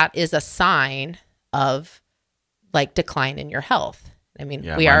so that is a sign of like decline in your health. I mean,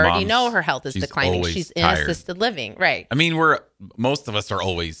 we already know her health is declining. She's in assisted living. Right. I mean, most of us are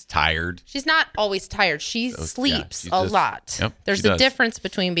always tired. She's not always tired. She sleeps a lot. Yep, There's a difference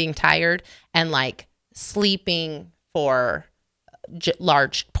between being tired and like sleeping for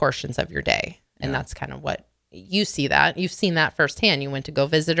large portions of your day. And that's kind of what you see that. You've seen that firsthand. You went to go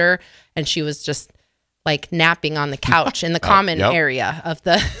visit her, and she was just like napping on the couch in the common yep. area of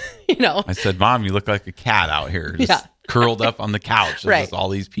the, you know. I said, Mom, you look like a cat out here, just curled up on the couch. There's Right. just all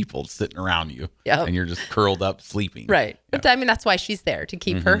these people sitting around you, Yep. and you're just curled up sleeping. Right. Yeah. But I mean, that's why she's there, to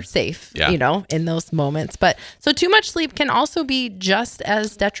keep her safe, Yeah. you know, in those moments. But so too much sleep can also be just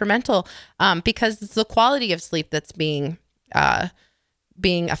as detrimental, because it's the quality of sleep that's being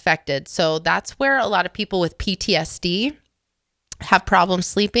affected. So that's where a lot of people with PTSD have problems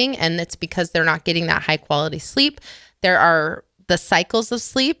sleeping, and it's because they're not getting that high quality sleep. There are the cycles of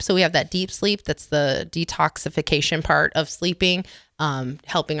sleep. So we have that deep sleep. That's the detoxification part of sleeping,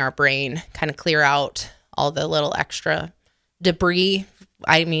 helping our brain kind of clear out all the little extra debris.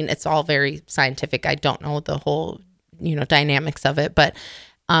 I mean, it's all very scientific. I don't know the whole, you know, dynamics of it, but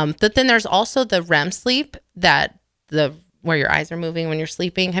then there's also the REM sleep, where your eyes are moving when you're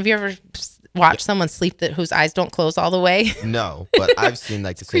sleeping. Have you ever watched someone sleep whose eyes don't close all the way? No, but I've seen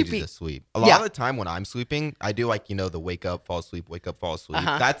like the creepy. stages of sleep. A lot of the time when I'm sleeping, I do like, you know, the wake up, fall asleep, wake up, fall asleep.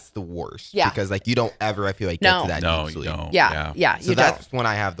 That's the worst. Yeah. Because like you don't ever, I feel like, get to that No, deep you sleep. don't. Yeah. So You that's don't. when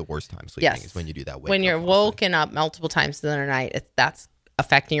I have the worst time sleeping. Yes. Is when you do that wake When up, you're fall asleep. woken up multiple times in the night, that's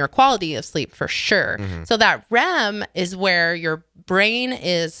affecting your quality of sleep for sure. So that REM is where your brain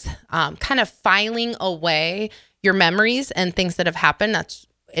is kind of filing away your memories and things that have happened.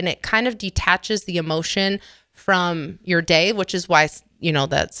 And it kind of detaches the emotion from your day, which is why, you know,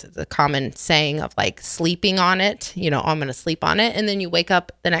 that's the common saying of like sleeping on it, you know, I'm going to sleep on it. And then you wake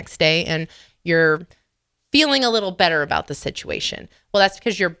up the next day and you're feeling a little better about the situation. Well, that's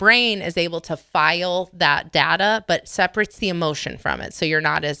because your brain is able to file that data, but separates the emotion from it. So you're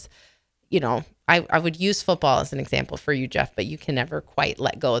not as, you know, I would use football as an example for you, Jeff, but you can never quite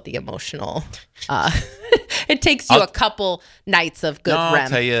let go of the emotional. It takes you a couple nights of good REM. I'll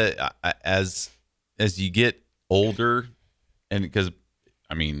tell you, as you get older, and because,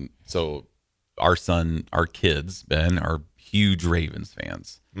 I mean, so our kids, Ben, are huge Ravens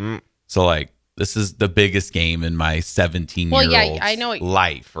fans. So like, this is the biggest game in my 17-year-old I know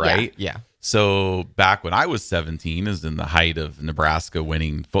life, right? Yeah. So back when I was 17 is in the height of Nebraska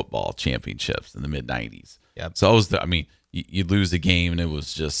winning football championships in the mid 90s. Yep. So you lose a game and it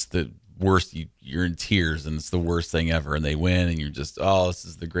was just the worst. You're in tears and it's the worst thing ever. And they win and you're just, oh, this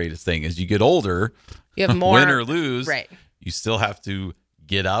is the greatest thing. As you get older, You have more win or lose, right. you still have to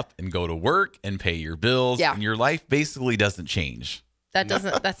get up and go to work and pay your bills. Yeah. And your life basically doesn't change.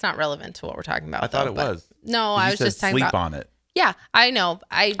 That's not relevant to what we're talking about. I thought it was. No, You I was said just talking sleep about. on it. Yeah, I know.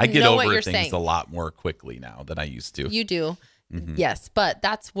 I get know over what you're things saying. a lot more quickly now than I used to. You do. Yes, but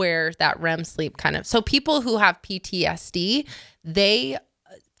that's where that REM sleep kind of. So people who have PTSD, they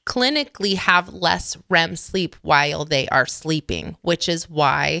clinically have less REM sleep while they are sleeping, which is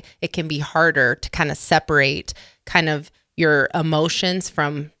why it can be harder to kind of separate kind of your emotions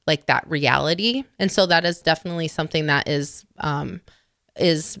from like that reality. And so that is definitely something that is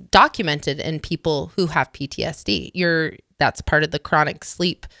documented in people who have PTSD. That's part of the chronic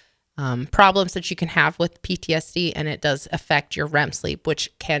sleep problems that you can have with PTSD, and it does affect your REM sleep,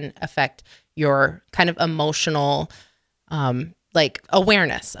 which can affect your kind of emotional like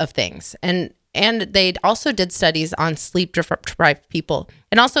awareness of things. And they also did studies on sleep deprived people.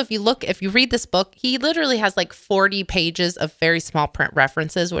 And also if you read this book, he literally has like 40 pages of very small print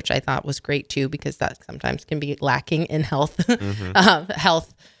references, which I thought was great too, because that sometimes can be lacking in health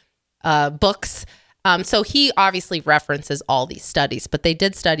books. So he obviously references all these studies, but they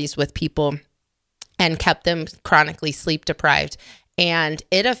did studies with people and kept them chronically sleep deprived. And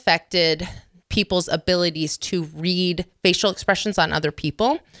it affected people's abilities to read facial expressions on other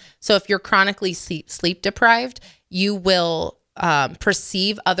people. So if you're chronically sleep deprived, you will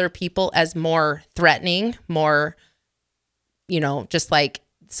perceive other people as more threatening, more, just like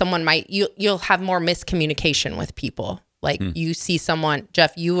someone you'll have more miscommunication with people. Like you see someone,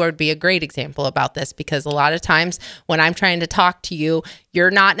 Jeff, you would be a great example about this, because a lot of times when I'm trying to talk to you,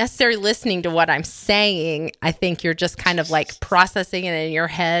 you're not necessarily listening to what I'm saying. I think you're just kind of like processing it in your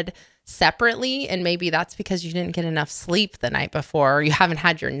head separately. And maybe that's because you didn't get enough sleep the night before, or you haven't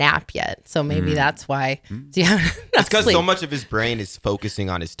had your nap yet. So maybe that's why. It's because so much of his brain is focusing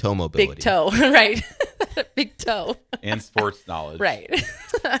on his toe mobility. Big toe, right? Big toe. And sports knowledge. Right.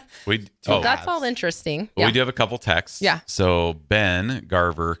 That's all interesting. Well, we do have a couple texts. Yeah. So Ben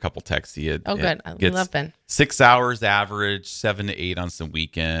Garver, a couple texts. Good. I love Ben. 6 hours average, 7 to 8 on some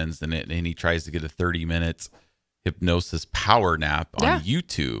weekends, and he tries to get a 30 minutes hypnosis power nap on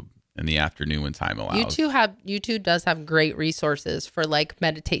YouTube in the afternoon when time allows. YouTube does have great resources for like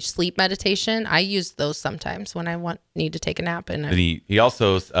sleep meditation. I use those sometimes when I need to take a nap. And he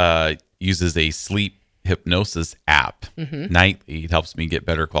also uses a sleep hypnosis app nightly. It helps me get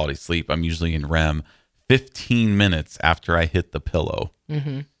better quality sleep. I'm usually in REM 15 minutes after I hit the pillow.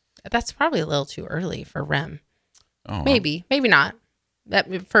 That's probably a little too early for REM. Oh, Maybe not.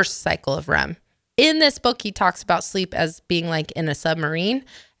 That first cycle of REM. In this book, he talks about sleep as being like in a submarine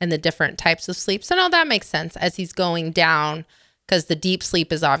and the different types of sleep. So no, that makes sense as he's going down, because the deep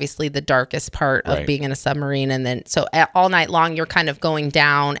sleep is obviously the darkest part of Right. being in a submarine. And then so all night long, you're kind of going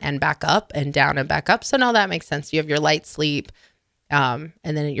down and back up and down and back up. So no, that makes sense. You have your light sleep, and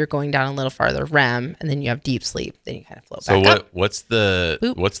then you're going down a little farther, REM, and then you have deep sleep. Then you kind of float So back up. what's the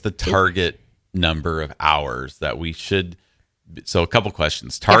Boop. target number of hours that we should? So a couple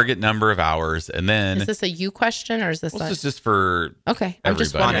questions. Target number of hours, and then Is this a you question or is this this is just for okay? I'm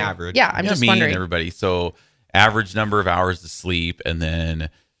just everybody. wondering. On average. Yeah, I'm just me wondering. and everybody. So average number of hours to sleep, and then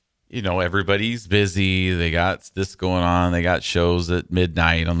everybody's busy. They got this going on. They got shows at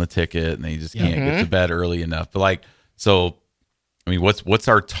midnight on the ticket, and they just can't get to bed early enough. But what's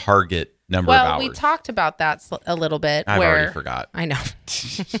our target number of Well, hours? we talked about that a little bit. I've where, already forgot. I know.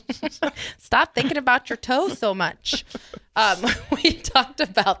 Stop thinking about your toes so much. We talked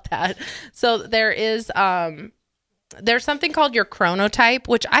about that. So there's something called your chronotype,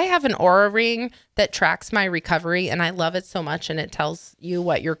 which I have an Oura ring that tracks my recovery, and I love it so much. And it tells you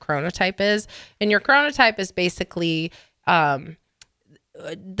what your chronotype is. And your chronotype is basically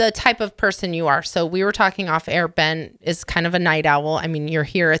the type of person you are. So we were talking off air. Ben is kind of a night owl. I mean, you're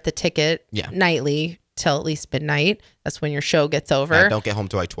here at the ticket nightly till at least midnight. That's when your show gets over. I don't get home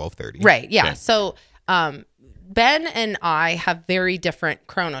till like 12:30. Right. Yeah. Okay. So Ben and I have very different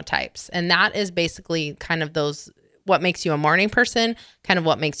chronotypes. And that is basically kind of what makes you a morning person, kind of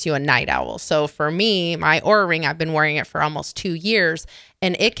what makes you a night owl. So for me, my Oura ring, I've been wearing it for almost 2 years,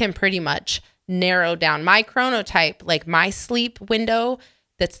 and it can pretty much narrow down my chronotype, like my sleep window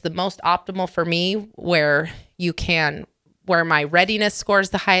that's the most optimal for me, where my readiness score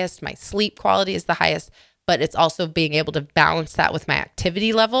is the highest, my sleep quality is the highest, but it's also being able to balance that with my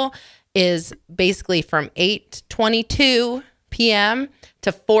activity level, is basically from 8:22 p.m.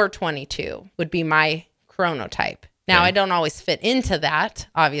 to 4:22 would be my chronotype. Now, Okay. I don't always fit into that,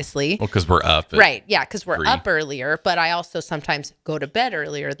 obviously. Well, because we're up. Right. Yeah. Because we're 3. up earlier, but I also sometimes go to bed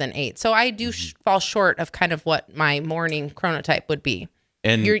earlier than 8. So I do fall short of kind of what my morning chronotype would be.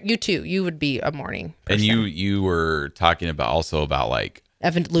 And You too. You would be a morning person. and you were talking about like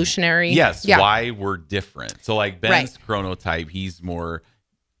Evolutionary. yes, Yeah. why we're different. So like Ben's chronotype, he's more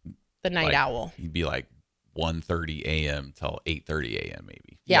The night like, owl. He'd be like 1:30 a.m. till 8:30 a.m.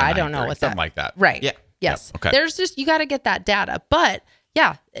 maybe. Yeah, I don't know 9:30, what something that- like that. Right. Yeah. Yes. Yep. Okay. There's just, you got to get that data. But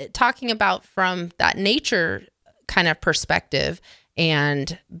yeah, talking about from that nature kind of perspective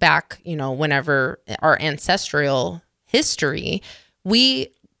and back, whenever our ancestral history, we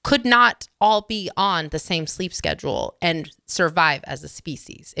could not all be on the same sleep schedule and survive as a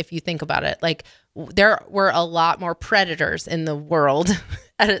species. If you think about it, like there were a lot more predators in the world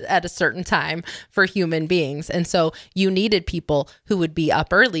at a certain time for human beings. And so you needed people who would be up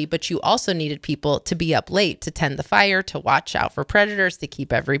early, but you also needed people to be up late to tend the fire, to watch out for predators, to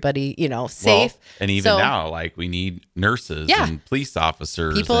keep everybody, safe. Well, and even So, now, like we need nurses Yeah. and police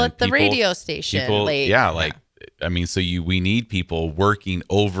officers, people and at the radio station people, late. we need people working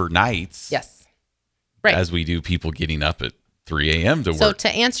overnights. Yes. Right. As we do people getting up at 3 a.m. to So work. to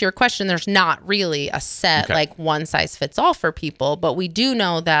answer your question, there's not really a set Okay. like one size fits all for people, but we do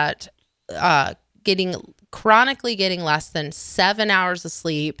know that chronically getting less than 7 hours of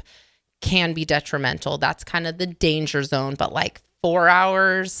sleep can be detrimental. That's kind of the danger zone, but like 4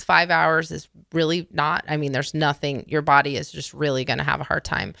 hours, 5 hours is really not. I mean, there's nothing, your body is just really going to have a hard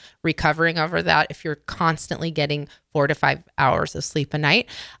time recovering over that if you're constantly getting 4 to 5 hours of sleep a night.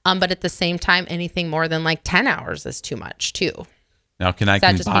 But at the same time, anything more than like 10 hours is too much too. Now, can I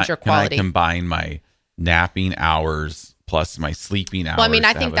that just means your quality. combine my napping hours plus my sleeping hours? Well, I mean,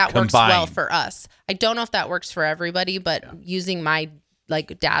 I to think have that a works well combined- for us. I don't know if that works for everybody, but using my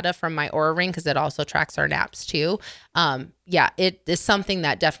like data from my Oura ring, because it also tracks our naps too. It is something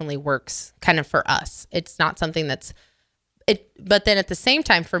that definitely works kind of for us. It's not something but then at the same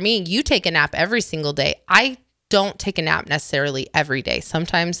time, for me, you take a nap every single day. I don't take a nap necessarily every day.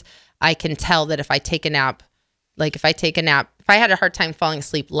 Sometimes I can tell that if I take a nap, if I had a hard time falling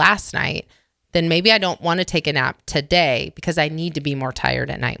asleep last night, then maybe I don't want to take a nap today because I need to be more tired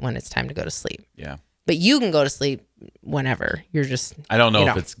at night when it's time to go to sleep. Yeah. But you can go to sleep whenever. You're just, I don't know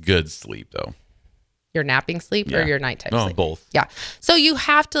if it's good sleep though. your napping sleep or Yeah. your nighttime No, sleep. both. Yeah. So you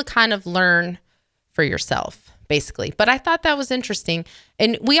have to kind of learn for yourself basically. But I thought that was interesting.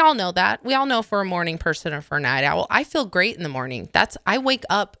 And we all know that. We all know for a morning person or for a night owl, I feel great in the morning. I wake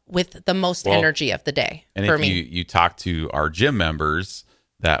up with the most energy of the day And for if me. you talk to our gym members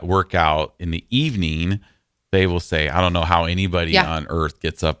that work out in the evening, they will say, I don't know how anybody on earth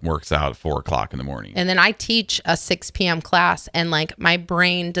gets up and works out at 4 o'clock in the morning. And then I teach a 6 p.m. class, and like my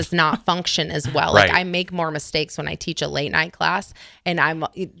brain does not function as well. Like Right. I make more mistakes when I teach a late night class, and I'm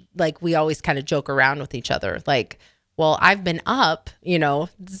like, we always kind of joke around with each other. Like, well, I've been up,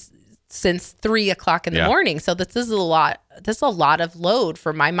 since 3 o'clock in the morning. So this is a lot of load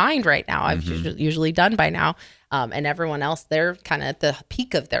for my mind right now. I've usually done by now. And everyone else, they're kind of at the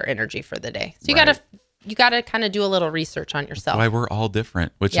peak of their energy for the day. So you gotta kind of do a little research on yourself. Why we're all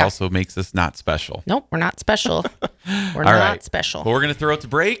different, which also makes us not special. Nope, we're not special. We're All not right. special. Well, we're going to throw it to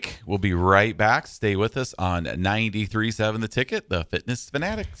break. We'll be right back. Stay with us on 93.7 The Ticket, the Fitness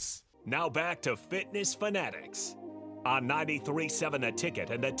Fanatics. Now back to Fitness Fanatics on 93.7 The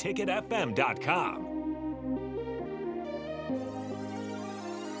Ticket and theticketfm.com.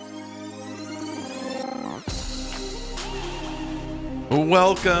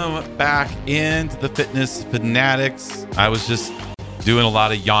 Welcome back into the Fitness Fanatics. I was just doing a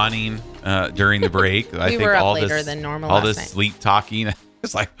lot of yawning during the break. I think were up all later this, than normal all last this night. sleep talking.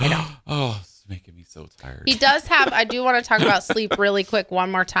 It's like, oh, it's making me so tired. He does have, I do want to talk about sleep really quick one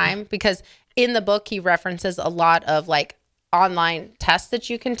more time, because in the book, he references a lot of like online tests that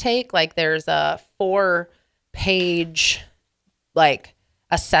you can take. Like there's a 4-page like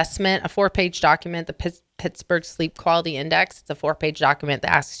assessment, a 4-page document, the Pittsburgh Sleep Quality Index. It's a 4-page document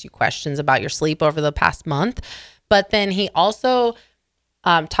that asks you questions about your sleep over the past month. But then he also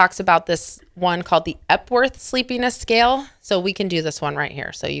talks about this one called the Epworth Sleepiness Scale. So we can do this one right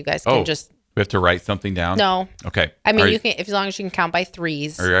here. So you guys can just... We have to write something down? No. Okay. I mean, Are you can, as long as you can count by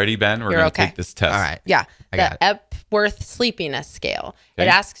threes. Are you ready, Ben? We're You're going to okay. take this test. All right. Yeah, I got the Epworth Sleepiness Scale. Okay. It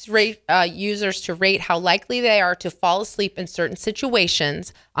asks users to rate how likely they are to fall asleep in certain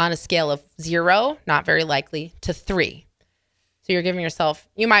situations on a scale of 0, not very likely, to 3. So you're giving yourself,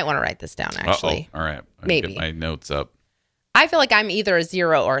 you might want to write this down actually. All right. I Maybe. Get my notes up. I feel like I'm either a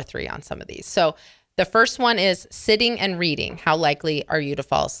 0 or a 3 on some of these. So the first one is sitting and reading. How likely are you to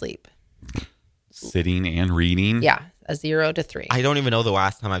fall asleep? Sitting and reading? Yeah, a 0 to 3. I don't even know the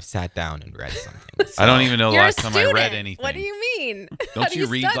last time I've sat down and read something. I don't even know the You're a last time I read student. anything. What do you mean? How Don't do you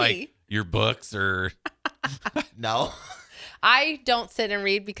read study? like your books or... No. I don't sit and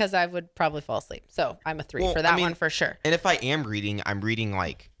read because I would probably fall asleep. So I'm a 3 Well, for that I mean, one for sure. And if I am reading, I'm reading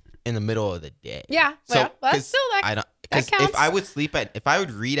like in the middle of the day. Yeah, well, that's still that. I don't, that because if I counts. would if I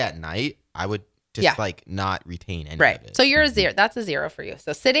would read at night, I would just Yeah. like not retain any Right. of it. So you're a 0. That's a 0 for you.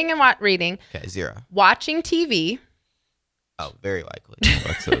 So sitting and reading, Okay, 0. watching TV. Oh, very likely.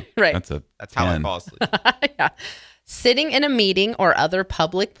 That's a, Right. That's how I 10. fall asleep. Yeah. Sitting in a meeting or other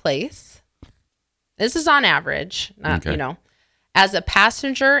public place. This is on average, not, Okay. As a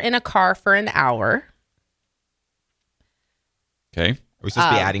passenger in a car for an hour. Okay. Are we supposed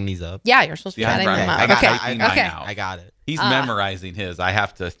to be adding these up? Yeah, you're supposed to be Yeah, adding right. them up. I got, Okay. I got Okay. it. I got it. He's memorizing his. I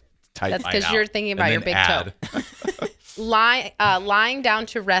have to type That's mine 'cause out you're thinking about and your then big toe. add. Lying down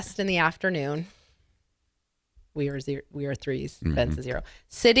to rest in the afternoon. We are 0. We are 3s. Ben's a 0.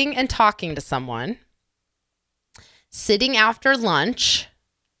 Sitting and talking to someone. Sitting after lunch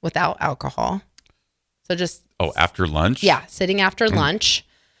without alcohol. So just Oh, after lunch? yeah, sitting after lunch,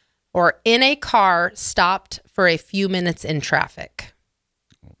 or in a car stopped for a few minutes in traffic.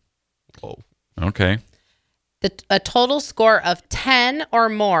 Oh, Okay. A total score of 10 or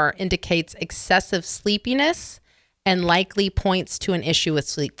more indicates excessive sleepiness and likely points to an issue with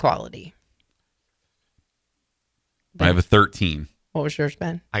sleep quality. I have a 13. What was yours,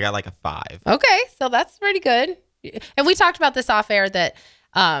 Ben? I got like a 5. Okay, so that's pretty good. And we talked about this off air that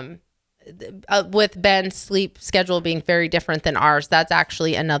with Ben's sleep schedule being very different than ours, that's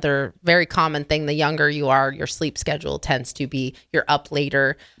actually another very common thing. The younger you are, your sleep schedule tends to be you're up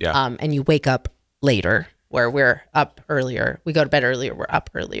later, Yeah. and you wake up later. Where we're up earlier, we go to bed earlier, we're up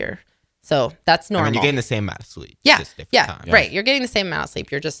earlier. So that's I normal. mean, you're getting the same amount of sleep. Yeah, Just different yeah, time. right. You're getting the same amount of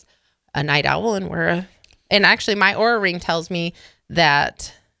sleep. You're just a night owl, and and actually, my Oura Ring tells me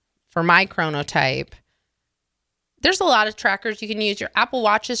that for my chronotype, there's a lot of trackers you can use. Your Apple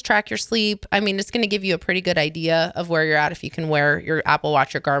Watches track your sleep. I mean, it's going to give you a pretty good idea of where you're at if you can wear your Apple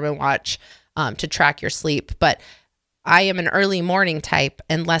Watch, your Garmin watch, to track your sleep. But I am an early morning type,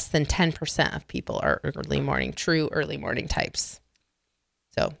 and less than 10% of people are true early morning types.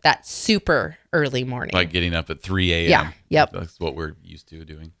 So that's super early morning. Like getting up at 3 a.m. Yeah, yep. That's what we're used to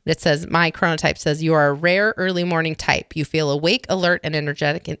doing. It says, my chronotype says you are a rare early morning type. You feel awake, alert, and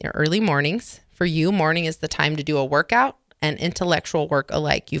energetic in your early mornings. For you, morning is the time to do a workout and intellectual work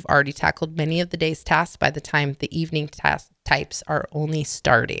alike. You've already tackled many of the day's tasks by the time the evening task types are only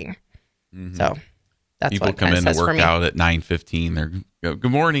starting. So that's People what it come kinda in to says for work me. out at 9:15. They're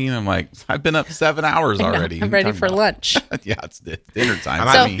good morning. And I'm like, I've been up 7 hours I know, already. I'm ready for lunch. Yeah, it's dinner time. I'm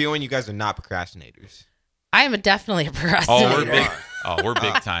I having a mean, feeling you guys are not procrastinators. I am definitely a oh, procrastinator. we're big. Oh, we're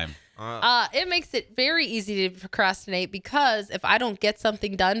big time. It makes it very easy to procrastinate because if I don't get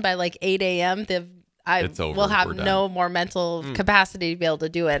something done by like 8 a.m., I It's over. will have We're done. no more mental capacity to be able to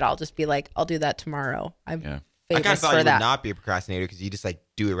do it. I'll just be like, I'll do that tomorrow. I'm Yeah. I kind of famous thought for you that. would not be a procrastinator because you just like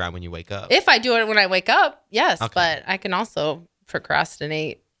do it right when you wake up. If I do it when I wake up, yes, Okay. but I can also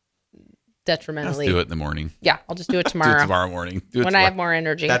procrastinate Let's detrimentally. do it in the morning. Yeah, I'll just do it Do tomorrow, it tomorrow morning. Do it when I tomorrow. have more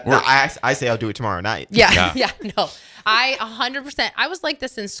energy. I say I'll do it tomorrow night. Yeah, Yeah. yeah, no. I 100%. I was like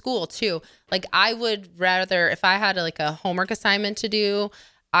this in school too. Like I would rather, if I had like a homework assignment to do,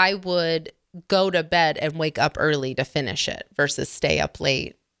 I would go to bed and wake up early to finish it versus stay up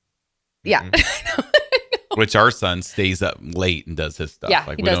late. Yeah. Which our son stays up late and does his stuff. Yeah,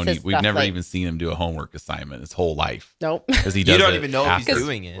 like he we does don't. his We've stuff never late. even seen him do a homework assignment his whole life Nope. because he does. You don't it even know if he's after.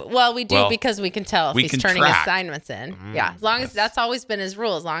 doing it. Well, we do Well, because we can tell if we he's can turning track. assignments in. Yeah. As long as that's always been his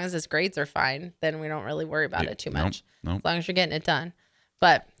rule. As long as his grades are fine, then we don't really worry about it too much. Nope. As long as you're getting it done.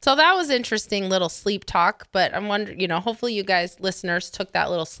 But so that was interesting little sleep talk. But I'm wondering, hopefully you guys listeners took that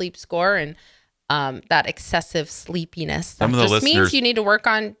little sleep score and that excessive sleepiness. That Some of the just means listeners- you need to work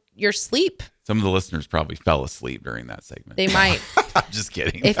on your sleep. Some of the listeners probably fell asleep during that segment. They might. I'm just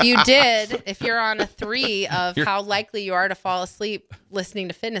kidding. If you did, if you're on a 3 of how likely you are to fall asleep listening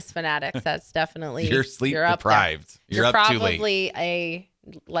to Fitness Fanatics, that's definitely You're sleep up there. deprived. You're up too late. probably a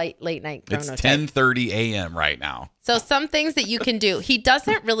late night It's chronotype. 10:30 a.m. right now. So some things that you can do. He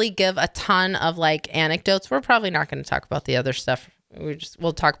doesn't really give a ton of like anecdotes. We're probably not going to talk about the other stuff.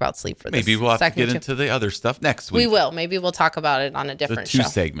 We'll talk about sleep for this. Maybe we'll have to second get into the other stuff next week. We will. Maybe we'll talk about it on a The different two show.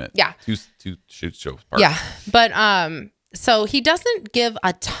 segment. Yeah. Two show parts. Yeah. But so he doesn't give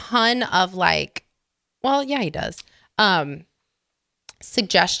a ton of like, well, yeah, he does.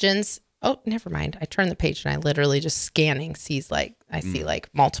 Suggestions. Oh, never mind. I turned the page and I literally just scanning sees like I see like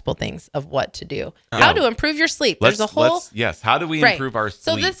multiple things of what to do. How to improve your sleep. There's a whole yes. How do we Right. improve our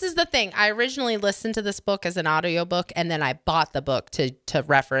So sleep? this is the thing. I originally listened to this book as an audiobook and then I bought the book to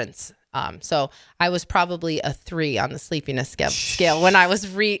reference. So I was probably a 3 on the sleepiness scale when I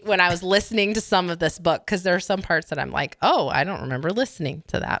was listening to some of this book because there are some parts that I'm like, oh, I don't remember listening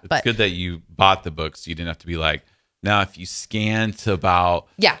to that. It's But good that you bought the book so you didn't have to be like, now if you scan to about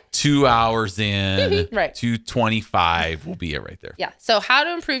yeah. 2 hours in, Right. 2:25 will be it right there. Yeah. So how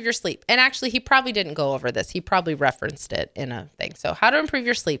to improve your sleep. And actually, he probably didn't go over this. He probably referenced it in a thing. So how to improve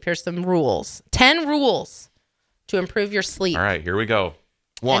your sleep. Here's some rules. 10 rules to improve your sleep. All right, here we go.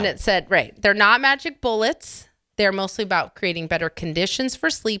 One. And it said, right, they're not magic bullets. They're mostly about creating better conditions for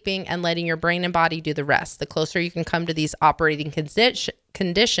sleeping and letting your brain and body do the rest. The closer you can come to these operating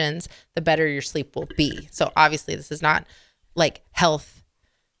conditions, the better your sleep will be. So obviously this is not like health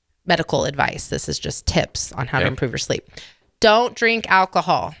medical advice. This is just tips on how to Okay. improve your sleep. Don't drink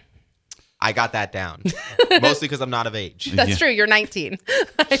alcohol. I got that down. Mostly because I'm not of age. That's true. You're 19.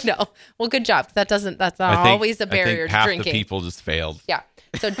 I know. Well, good job. That's not I think- always a barrier I think to half drinking. the people just failed. Yeah.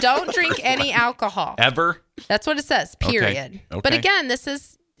 So don't drink any alcohol. Ever? That's what it says, period. Okay. But again, this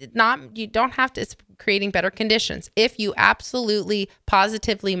is not, you don't have to, it's creating better conditions. If you absolutely,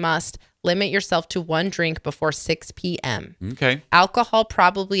 positively must, limit yourself to 1 drink before 6 p.m. Okay. Alcohol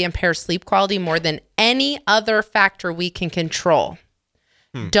probably impairs sleep quality more than any other factor we can control.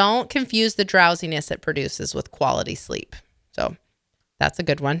 Don't confuse the drowsiness it produces with quality sleep. So that's a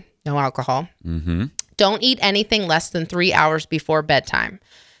good one. No alcohol. Mm-hmm. Don't eat anything less than 3 hours before bedtime.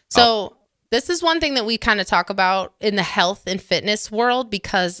 So this is one thing that we kind of talk about in the health and fitness world,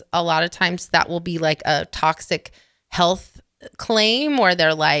 because a lot of times that will be like a toxic health claim where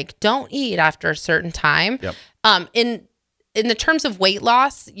they're like, don't eat after a certain time. Yep. In the terms of weight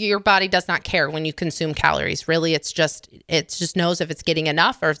loss, your body does not care when you consume calories. Really, it just knows if it's getting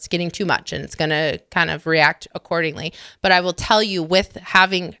enough or if it's getting too much, and it's going to kind of react accordingly. But I will tell you, with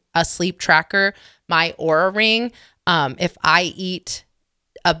having a sleep tracker, my Oura Ring, if I eat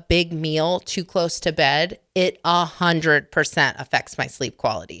a big meal too close to bed, it 100% affects my sleep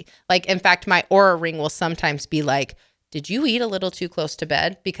quality. Like, in fact, my Oura Ring will sometimes be like, did you eat a little too close to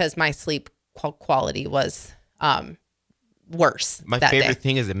bed? Because my sleep quality was worse. My that favorite day.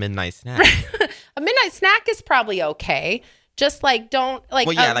 thing is a midnight snack. A midnight snack is probably okay. Just like don't like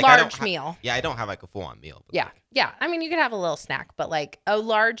Well, yeah, a like, I don't large ha- meal. Yeah, I don't have like a full on meal. But Yeah. Yeah. I mean, you could have a little snack, but like a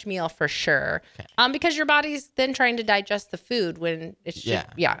large meal for sure. Because your body's then trying to digest the food when it's just,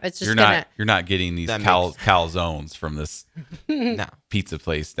 it's just You're not getting these That calzones from this no. pizza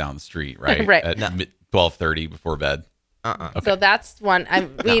place down the street, right? Right. At No. 12:30 before bed. So that's one. I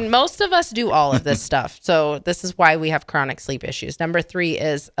mean, most of us do all of this stuff. So this is why we have chronic sleep issues. Number 3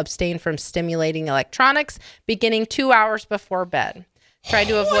 is abstain from stimulating electronics beginning 2 hours before bed. Try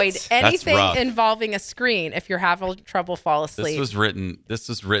to avoid anything rough. involving a screen if you're having trouble fall asleep. This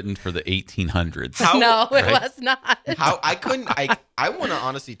was written for the 1800s. No, it right? was not. How I couldn't. I want to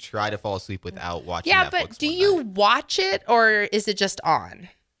honestly try to fall asleep without watching. Yeah, Netflix but do one you night. watch it or is it just on?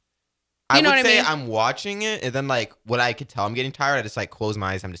 I You know would what I say mean? I'm watching it, and then like when I could tell I'm getting tired, I just like close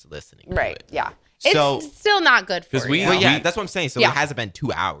my eyes. I'm just listening. to Right. it. Yeah. So- It's still not good for 'Cause we- you. Well, yeah, We- that's what I'm saying. So Yeah. it hasn't been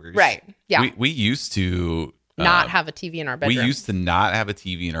 2 hours. Right. Yeah. We used to not have a TV in our bedroom. we used to not have a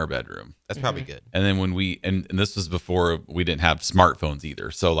TV in our bedroom. That's probably good. And then when and this was before we didn't have smartphones either.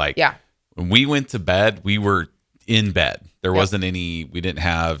 So like Yeah. when we went to bed, we were in bed. There Yep. wasn't we didn't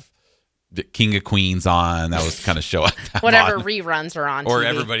have the King of Queens on. That was kind of show Whatever on. reruns are on Or TV.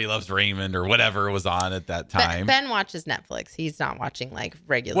 Everybody Loves Raymond or whatever was on at that time. Ben watches Netflix. He's not watching like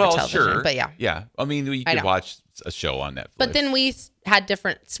regular well, television. sure. But yeah. Yeah. I mean, you I could know. watch a show on Netflix. But then we had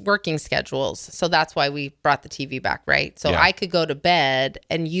different working schedules. So that's why we brought the TV back, right? So Yeah. I could go to bed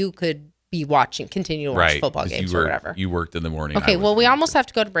and you could be continue to watch football 'cause games you or whatever. You worked in the morning. Okay, I was well, we in- almost have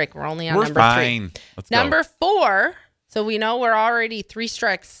to go to break. We're only on We're number fine. 3. Let's go. Number 4. So we know we're already 3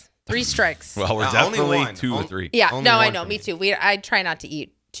 strikes. 3 strikes. Well, we're Only definitely one. 2 or Only- 3. Yeah, Only no, I one know. for Me me. too. I try not to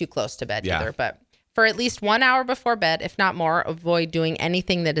eat too close to bed Yeah. either, but for at least 1 hour before bed, if not more, avoid doing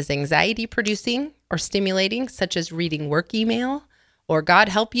anything that is anxiety producing or stimulating, such as reading work email or, God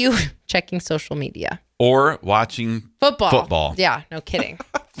help you, checking social media. Or watching Football. Yeah, no kidding.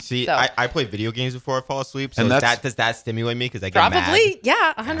 See, So- I play video games before I fall asleep. So And does that stimulate me? Because I get Probably,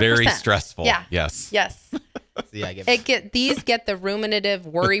 yeah, 100%. very stressful. Yeah. Yes. Yes. mad. See, I get These get the ruminative,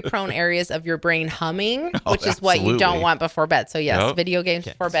 worry-prone areas of your brain humming, Oh, which is what you don't absolutely. want before bed. So yes, Yep. video games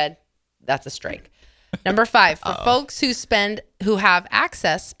before bed, that's a strike. Number 5, for folks who have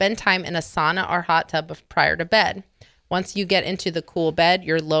access, spend time in a sauna or hot tub prior to bed. Once you get into the cool bed,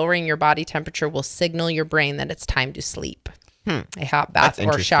 you're lowering your body temperature will signal your brain that it's time to sleep. A hot bath That's or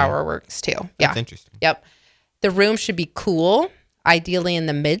interesting. shower works too. That's yeah. interesting. Yep. The room should be cool, ideally in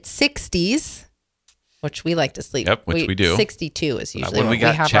the mid 60s, which we like to sleep. Yep, which we do. 62 is usually when when we we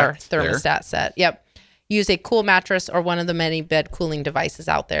got have our checked there. thermostat set. Yep. Use a cool mattress or one of the many bed cooling devices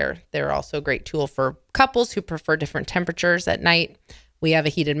out there. They're also a great tool for couples who prefer different temperatures at night. We have a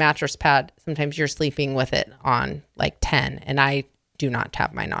heated mattress pad. Sometimes you're sleeping with it on like 10, and I do not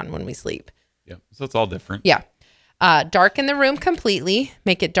have mine on when we sleep. Yeah. So it's all different. Yeah. Darken the room completely.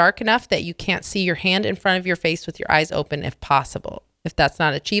 Make it dark enough that you can't see your hand in front of your face with your eyes open if possible. If that's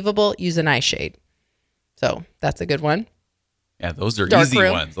not achievable, use an eye shade. So that's a good one. Yeah, those are Dark easy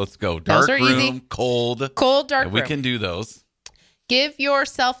room. ones. Let's go. Those Dark are room, easy. cold. Cold, dark We room. can do those. Give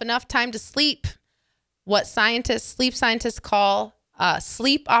yourself enough time to sleep. What sleep scientists call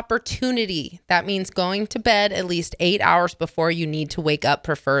sleep opportunity. That means going to bed at least 8 hours before you need to wake up,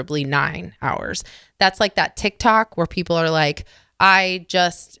 preferably 9 hours. That's like that TikTok where people are like, I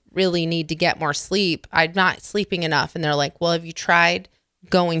just really need to get more sleep. I'm not sleeping enough. And they're like, well, have you tried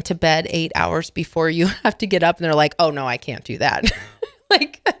going to bed 8 hours before you have to get up? And they're like, oh no, I can't do that.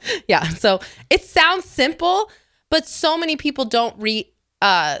 Like, yeah. So it sounds simple, but so many people don't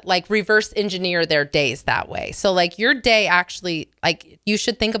reverse engineer their days that way. So like your day actually, like you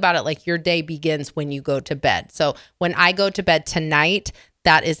should think about it like your day begins when you go to bed. So when I go to bed tonight,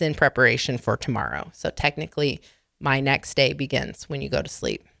 that is in preparation for tomorrow. So technically my next day begins when you go to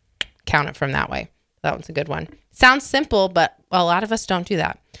sleep. Count it from that way. That one's a good one. Sounds simple, but a lot of us don't do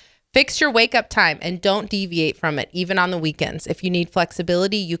that. Fix your wake up time and don't deviate from it, even on the weekends. If you need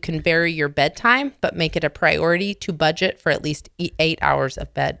flexibility, you can vary your bedtime, but make it a priority to budget for at least 8 hours of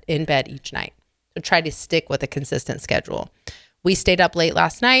in bed each night. So try to stick with a consistent schedule. We stayed up late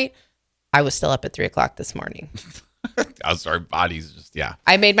last night. I was still up at 3 o'clock this morning. Our bodies just, yeah.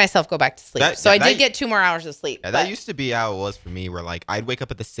 I made myself go back to sleep. That- So I that- did get 2 more hours of sleep. Yeah, that used to be how it was for me, where like I'd wake up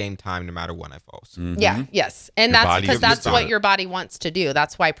at the same time no matter when I fall asleep. Yeah, yes. And Your that's body because is that's used to what it. your body wants to do.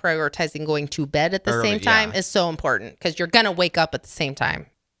 That's why prioritizing going to bed at the Early, same time yeah. is so important because you're going to wake up at the same time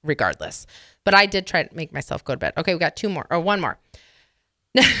regardless. But I did try to make myself go to bed. Okay, we got 2 more or 1 more.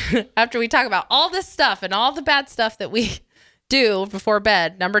 After we talk about all this stuff and all the bad stuff that we do before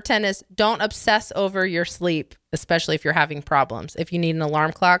bed. Number 10 is don't obsess over your sleep, especially if you're having problems. If you need an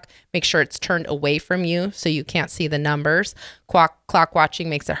alarm clock, make sure it's turned away from you so you can't see the numbers. Clock watching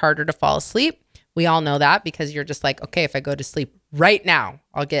makes it harder to fall asleep. We all know that because you're just like, okay, if I go to sleep right now,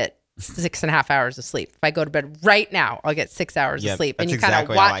 I'll get 6.5 hours of sleep. If I go to bed right now, I'll get 6 hours of sleep. That's you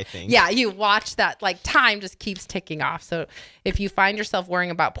exactly how I think. Yeah, you watch that, like time just keeps ticking off. So if you find yourself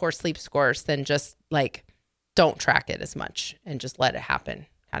worrying about poor sleep scores, then just like don't track it as much and just let it happen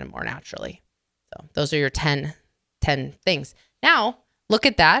kind of more naturally. So those are your 10 things. Now, look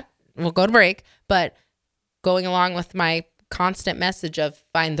at that. We'll go to break, but going along with my constant message of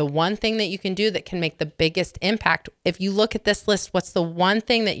find the one thing that you can do that can make the biggest impact. If you look at this list, what's the one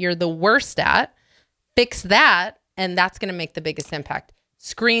thing that you're the worst at? Fix that, and that's going to make the biggest impact.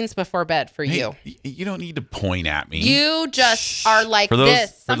 Screens before bed for you. You don't need to point at me. You just are like For those-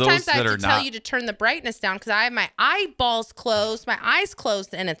 this. for those Sometimes I that have are to tell not- you to turn the brightness down because I have my eyeballs closed, my eyes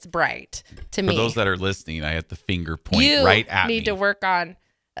closed, and it's bright to For me. those that are listening, I have the finger point You right at me. need to work on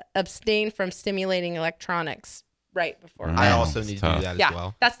abstain from stimulating electronics right before bed. I Mm. also It's need to tough. do that Yeah, as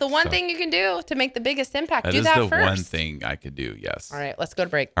well. that's the one So- thing you can do to make the biggest impact. That Do is that the first. one thing I could do, yes. All right, let's go to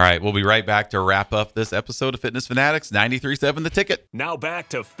break. All right, we'll be right back to wrap up this episode of Fitness Fanatics 93.7 The Ticket. Now back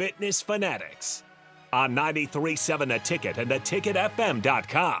to Fitness Fanatics on 93.7 The Ticket and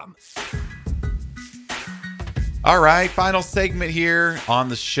theticketfm.com. All right, final segment here on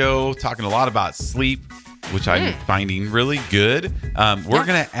the show, talking a lot about sleep, which I'm finding really good. We're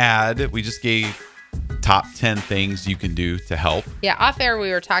going to add, we just gave top 10 things you can do to help. Yeah, off air we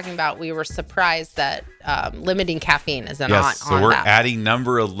were talking about. We were surprised that limiting caffeine isn't Yes, so on we're that. adding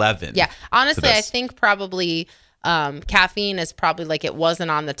number 11. Yeah, honestly, I this. think probably caffeine is probably like it wasn't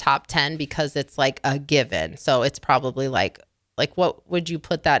on the top 10 because it's like a given. So it's probably like what would you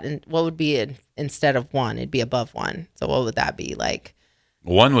put that in? What would be instead of 1? It'd be above 1. So what would that be like?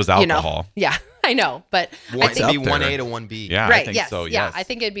 One was You know? alcohol. Yeah, I know, but I One think to be up there. 1A to 1B. Yeah, right. I think yes. so, Yeah, yes. I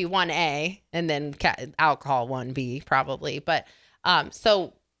think it'd be 1A and then alcohol 1B probably. But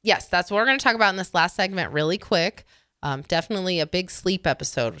so yes, that's what we're going to talk about in this last segment really quick. Definitely a big sleep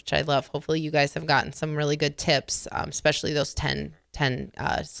episode, which I love. Hopefully you guys have gotten some really good tips, especially those 10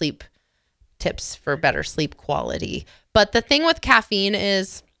 sleep tips for better sleep quality. But the thing with caffeine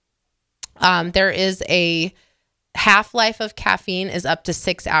is there is a half-life of caffeine is up to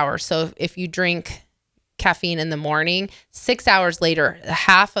 6 hours. So if you drink caffeine in the morning, 6 hours later,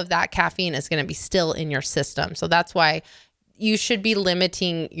 half of that caffeine is going to be still in your system. So that's why you should be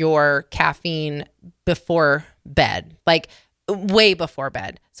limiting your caffeine before bed, like way before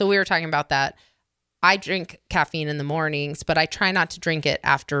bed. So we were talking about that. I drink caffeine in the mornings, but I try not to drink it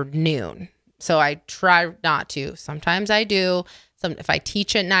after noon. So I try not to. Sometimes I do. If I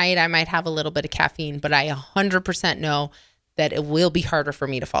teach at night, I might have a little bit of caffeine, but I 100% know that it will be harder for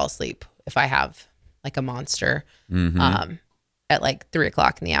me to fall asleep if I have like a monster at like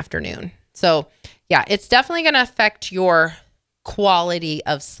 3:00 in the afternoon. So yeah, it's definitely going to affect your quality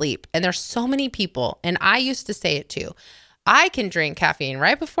of sleep. And there's so many people, and I used to say it too. I can drink caffeine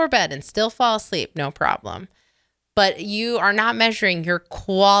right before bed and still fall asleep, no problem. But you are not measuring your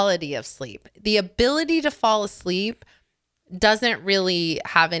quality of sleep. The ability to fall asleep doesn't really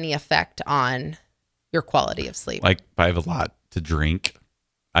have any effect on your quality of sleep. Like, if I have a lot to drink,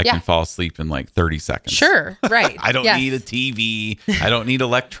 I Yeah. can fall asleep in like 30 seconds. Sure, right. I don't Yes. need a TV. I don't need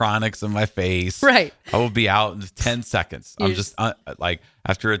electronics in my face. Right. I will be out in 10 seconds. You I'm just like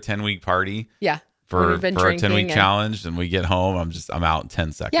after a 10-week party Yeah. When for you've been a 10-week drinking and- challenge, and we get home, I'm out in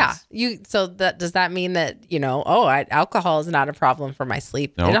 10 seconds. Yeah. So does that mean that, alcohol is not a problem for my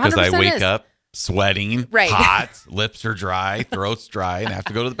sleep? No, It because I 100% wake is. up sweating, Right. hot, lips are dry, throat's dry, and I have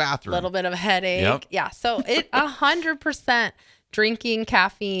to go to the bathroom. A little bit of a headache. Yep. Yeah. So it 100% drinking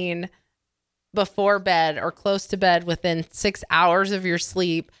caffeine before bed or close to bed within 6 hours of your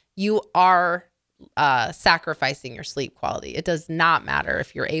sleep, you are sacrificing your sleep quality. It does not matter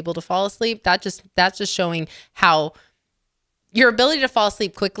if you're able to fall asleep. That's just showing how your ability to fall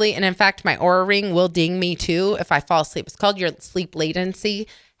asleep quickly. And in fact, my Oura Ring will ding me too if I fall asleep. It's called your sleep latency,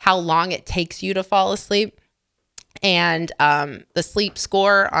 how long it takes you to fall asleep. And the sleep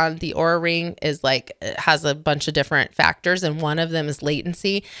score on the Oura Ring is like, it has a bunch of different factors, and one of them is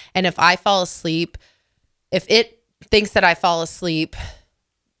latency. And if I fall asleep, if it thinks that I fall asleep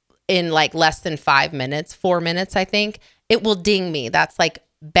in like less than 5 minutes, 4 minutes, I think, it will ding me. That's like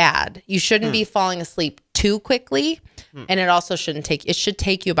bad. You shouldn't be falling asleep too quickly. And it also should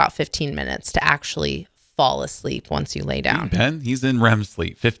take you about 15 minutes to actually fall asleep once you lay down. Ben, he's in REM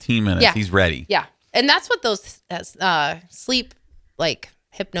sleep. 15 minutes. Yeah. He's ready. Yeah. And that's what those sleep like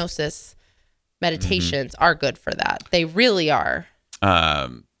hypnosis meditations are good for that. They really are.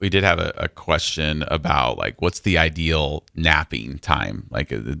 We did have a question about like what's the ideal napping time? Like,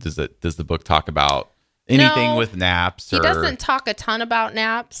 does the book talk about anything No, with naps? He doesn't talk a ton about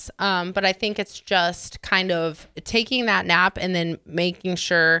naps, but I think it's just kind of taking that nap and then making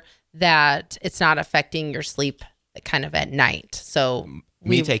sure that it's not affecting your sleep kind of at night. So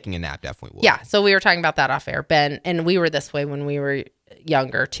Me taking a nap definitely will. yeah, so we were talking about that off air, Ben, and we were this way when we were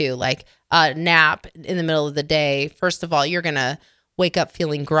younger too. Like a nap in the middle of the day, first of all, you're going to wake up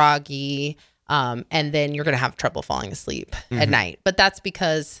feeling groggy, and then you're going to have trouble falling asleep at night. But that's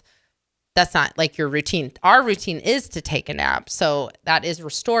because that's not like your routine. Our routine is to take a nap. So that is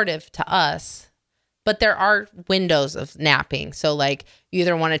restorative to us. But there are windows of napping. So like you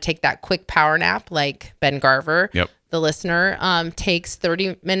either want to take that quick power nap like Ben Garver, Yep. the listener, takes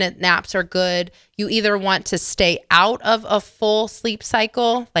 30-minute naps are good. You either want to stay out of a full sleep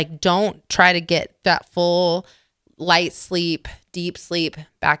cycle. Like don't try to get that full light sleep, deep sleep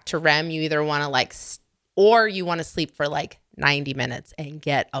back to REM. You either want to or you want to sleep for like 90 minutes and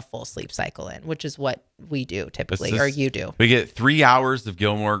get a full sleep cycle in, which is what we do typically, or you do. We get 3 hours of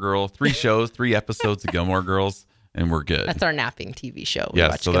Gilmore Girls, 3 shows, 3 episodes of Gilmore Girls, and we're good. That's our napping TV show. We Yeah,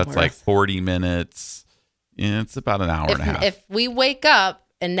 watch so Gilmore that's like Girls. 40 minutes. Yeah, it's about an hour and a half. If we wake up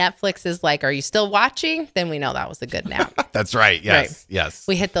and Netflix is like, are you still watching? Then we know that was a good nap. That's right. Yes. Yes.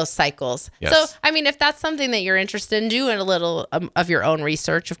 We hit those cycles. Yes. So, I mean, if that's something that you're interested in, doing a little of your own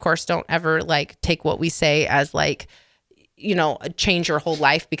research. Of course, don't ever like take what we say as like, change your whole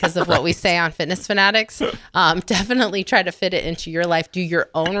life because of what we say on Fitness Fanatics. Definitely try to fit it into your life. Do your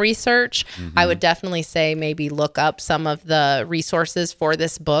own research. I would definitely say maybe look up some of the resources for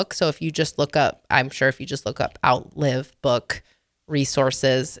this book. So if you just look up, I'm sure if you just look up Outlive book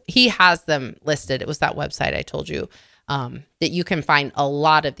resources, he has them listed. It was that website I told you that you can find a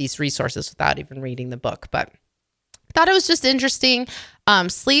lot of these resources without even reading the book. But I thought it was just interesting.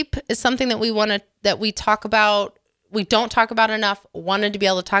 Sleep is something that we talk about. We don't talk about enough. Wanted to be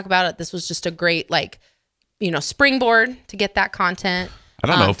able to talk about it. This was just a great springboard to get that content. I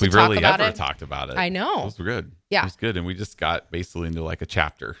don't know if we've really about ever it. talked about it. I know. It was good. Yeah. It was good. And we just got basically into like a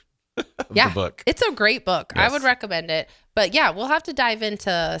chapter of Yeah, the book. it's a great book. I Yes. would recommend it. But yeah, we'll have to dive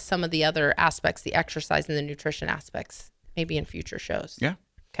into some of the other aspects, the exercise and the nutrition aspects, maybe in future shows. Yeah.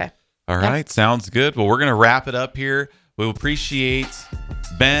 Okay. All right. Sounds good. Well, we're going to wrap it up here. We appreciate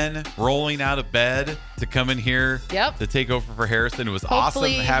Ben rolling out of bed to come in here Yep. to take over for Harrison. It was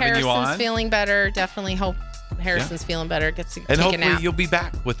Hopefully awesome having Harrison's you on. feeling better. Definitely hope Harrison's feeling better. Gets to And take a hopefully nap. you'll be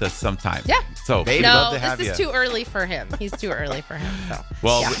back with us sometime. Yeah. So we'd No, love to have this you. is too early for him. He's too early for him. So.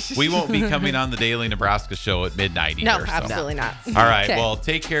 Well, yeah. we won't be coming on the Daily Nebraska show at midnight either. No, so. absolutely not. All right. Okay. Well,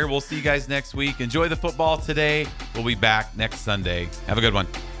 take care. We'll see you guys next week. Enjoy the football today. We'll be back next Sunday. Have a good one.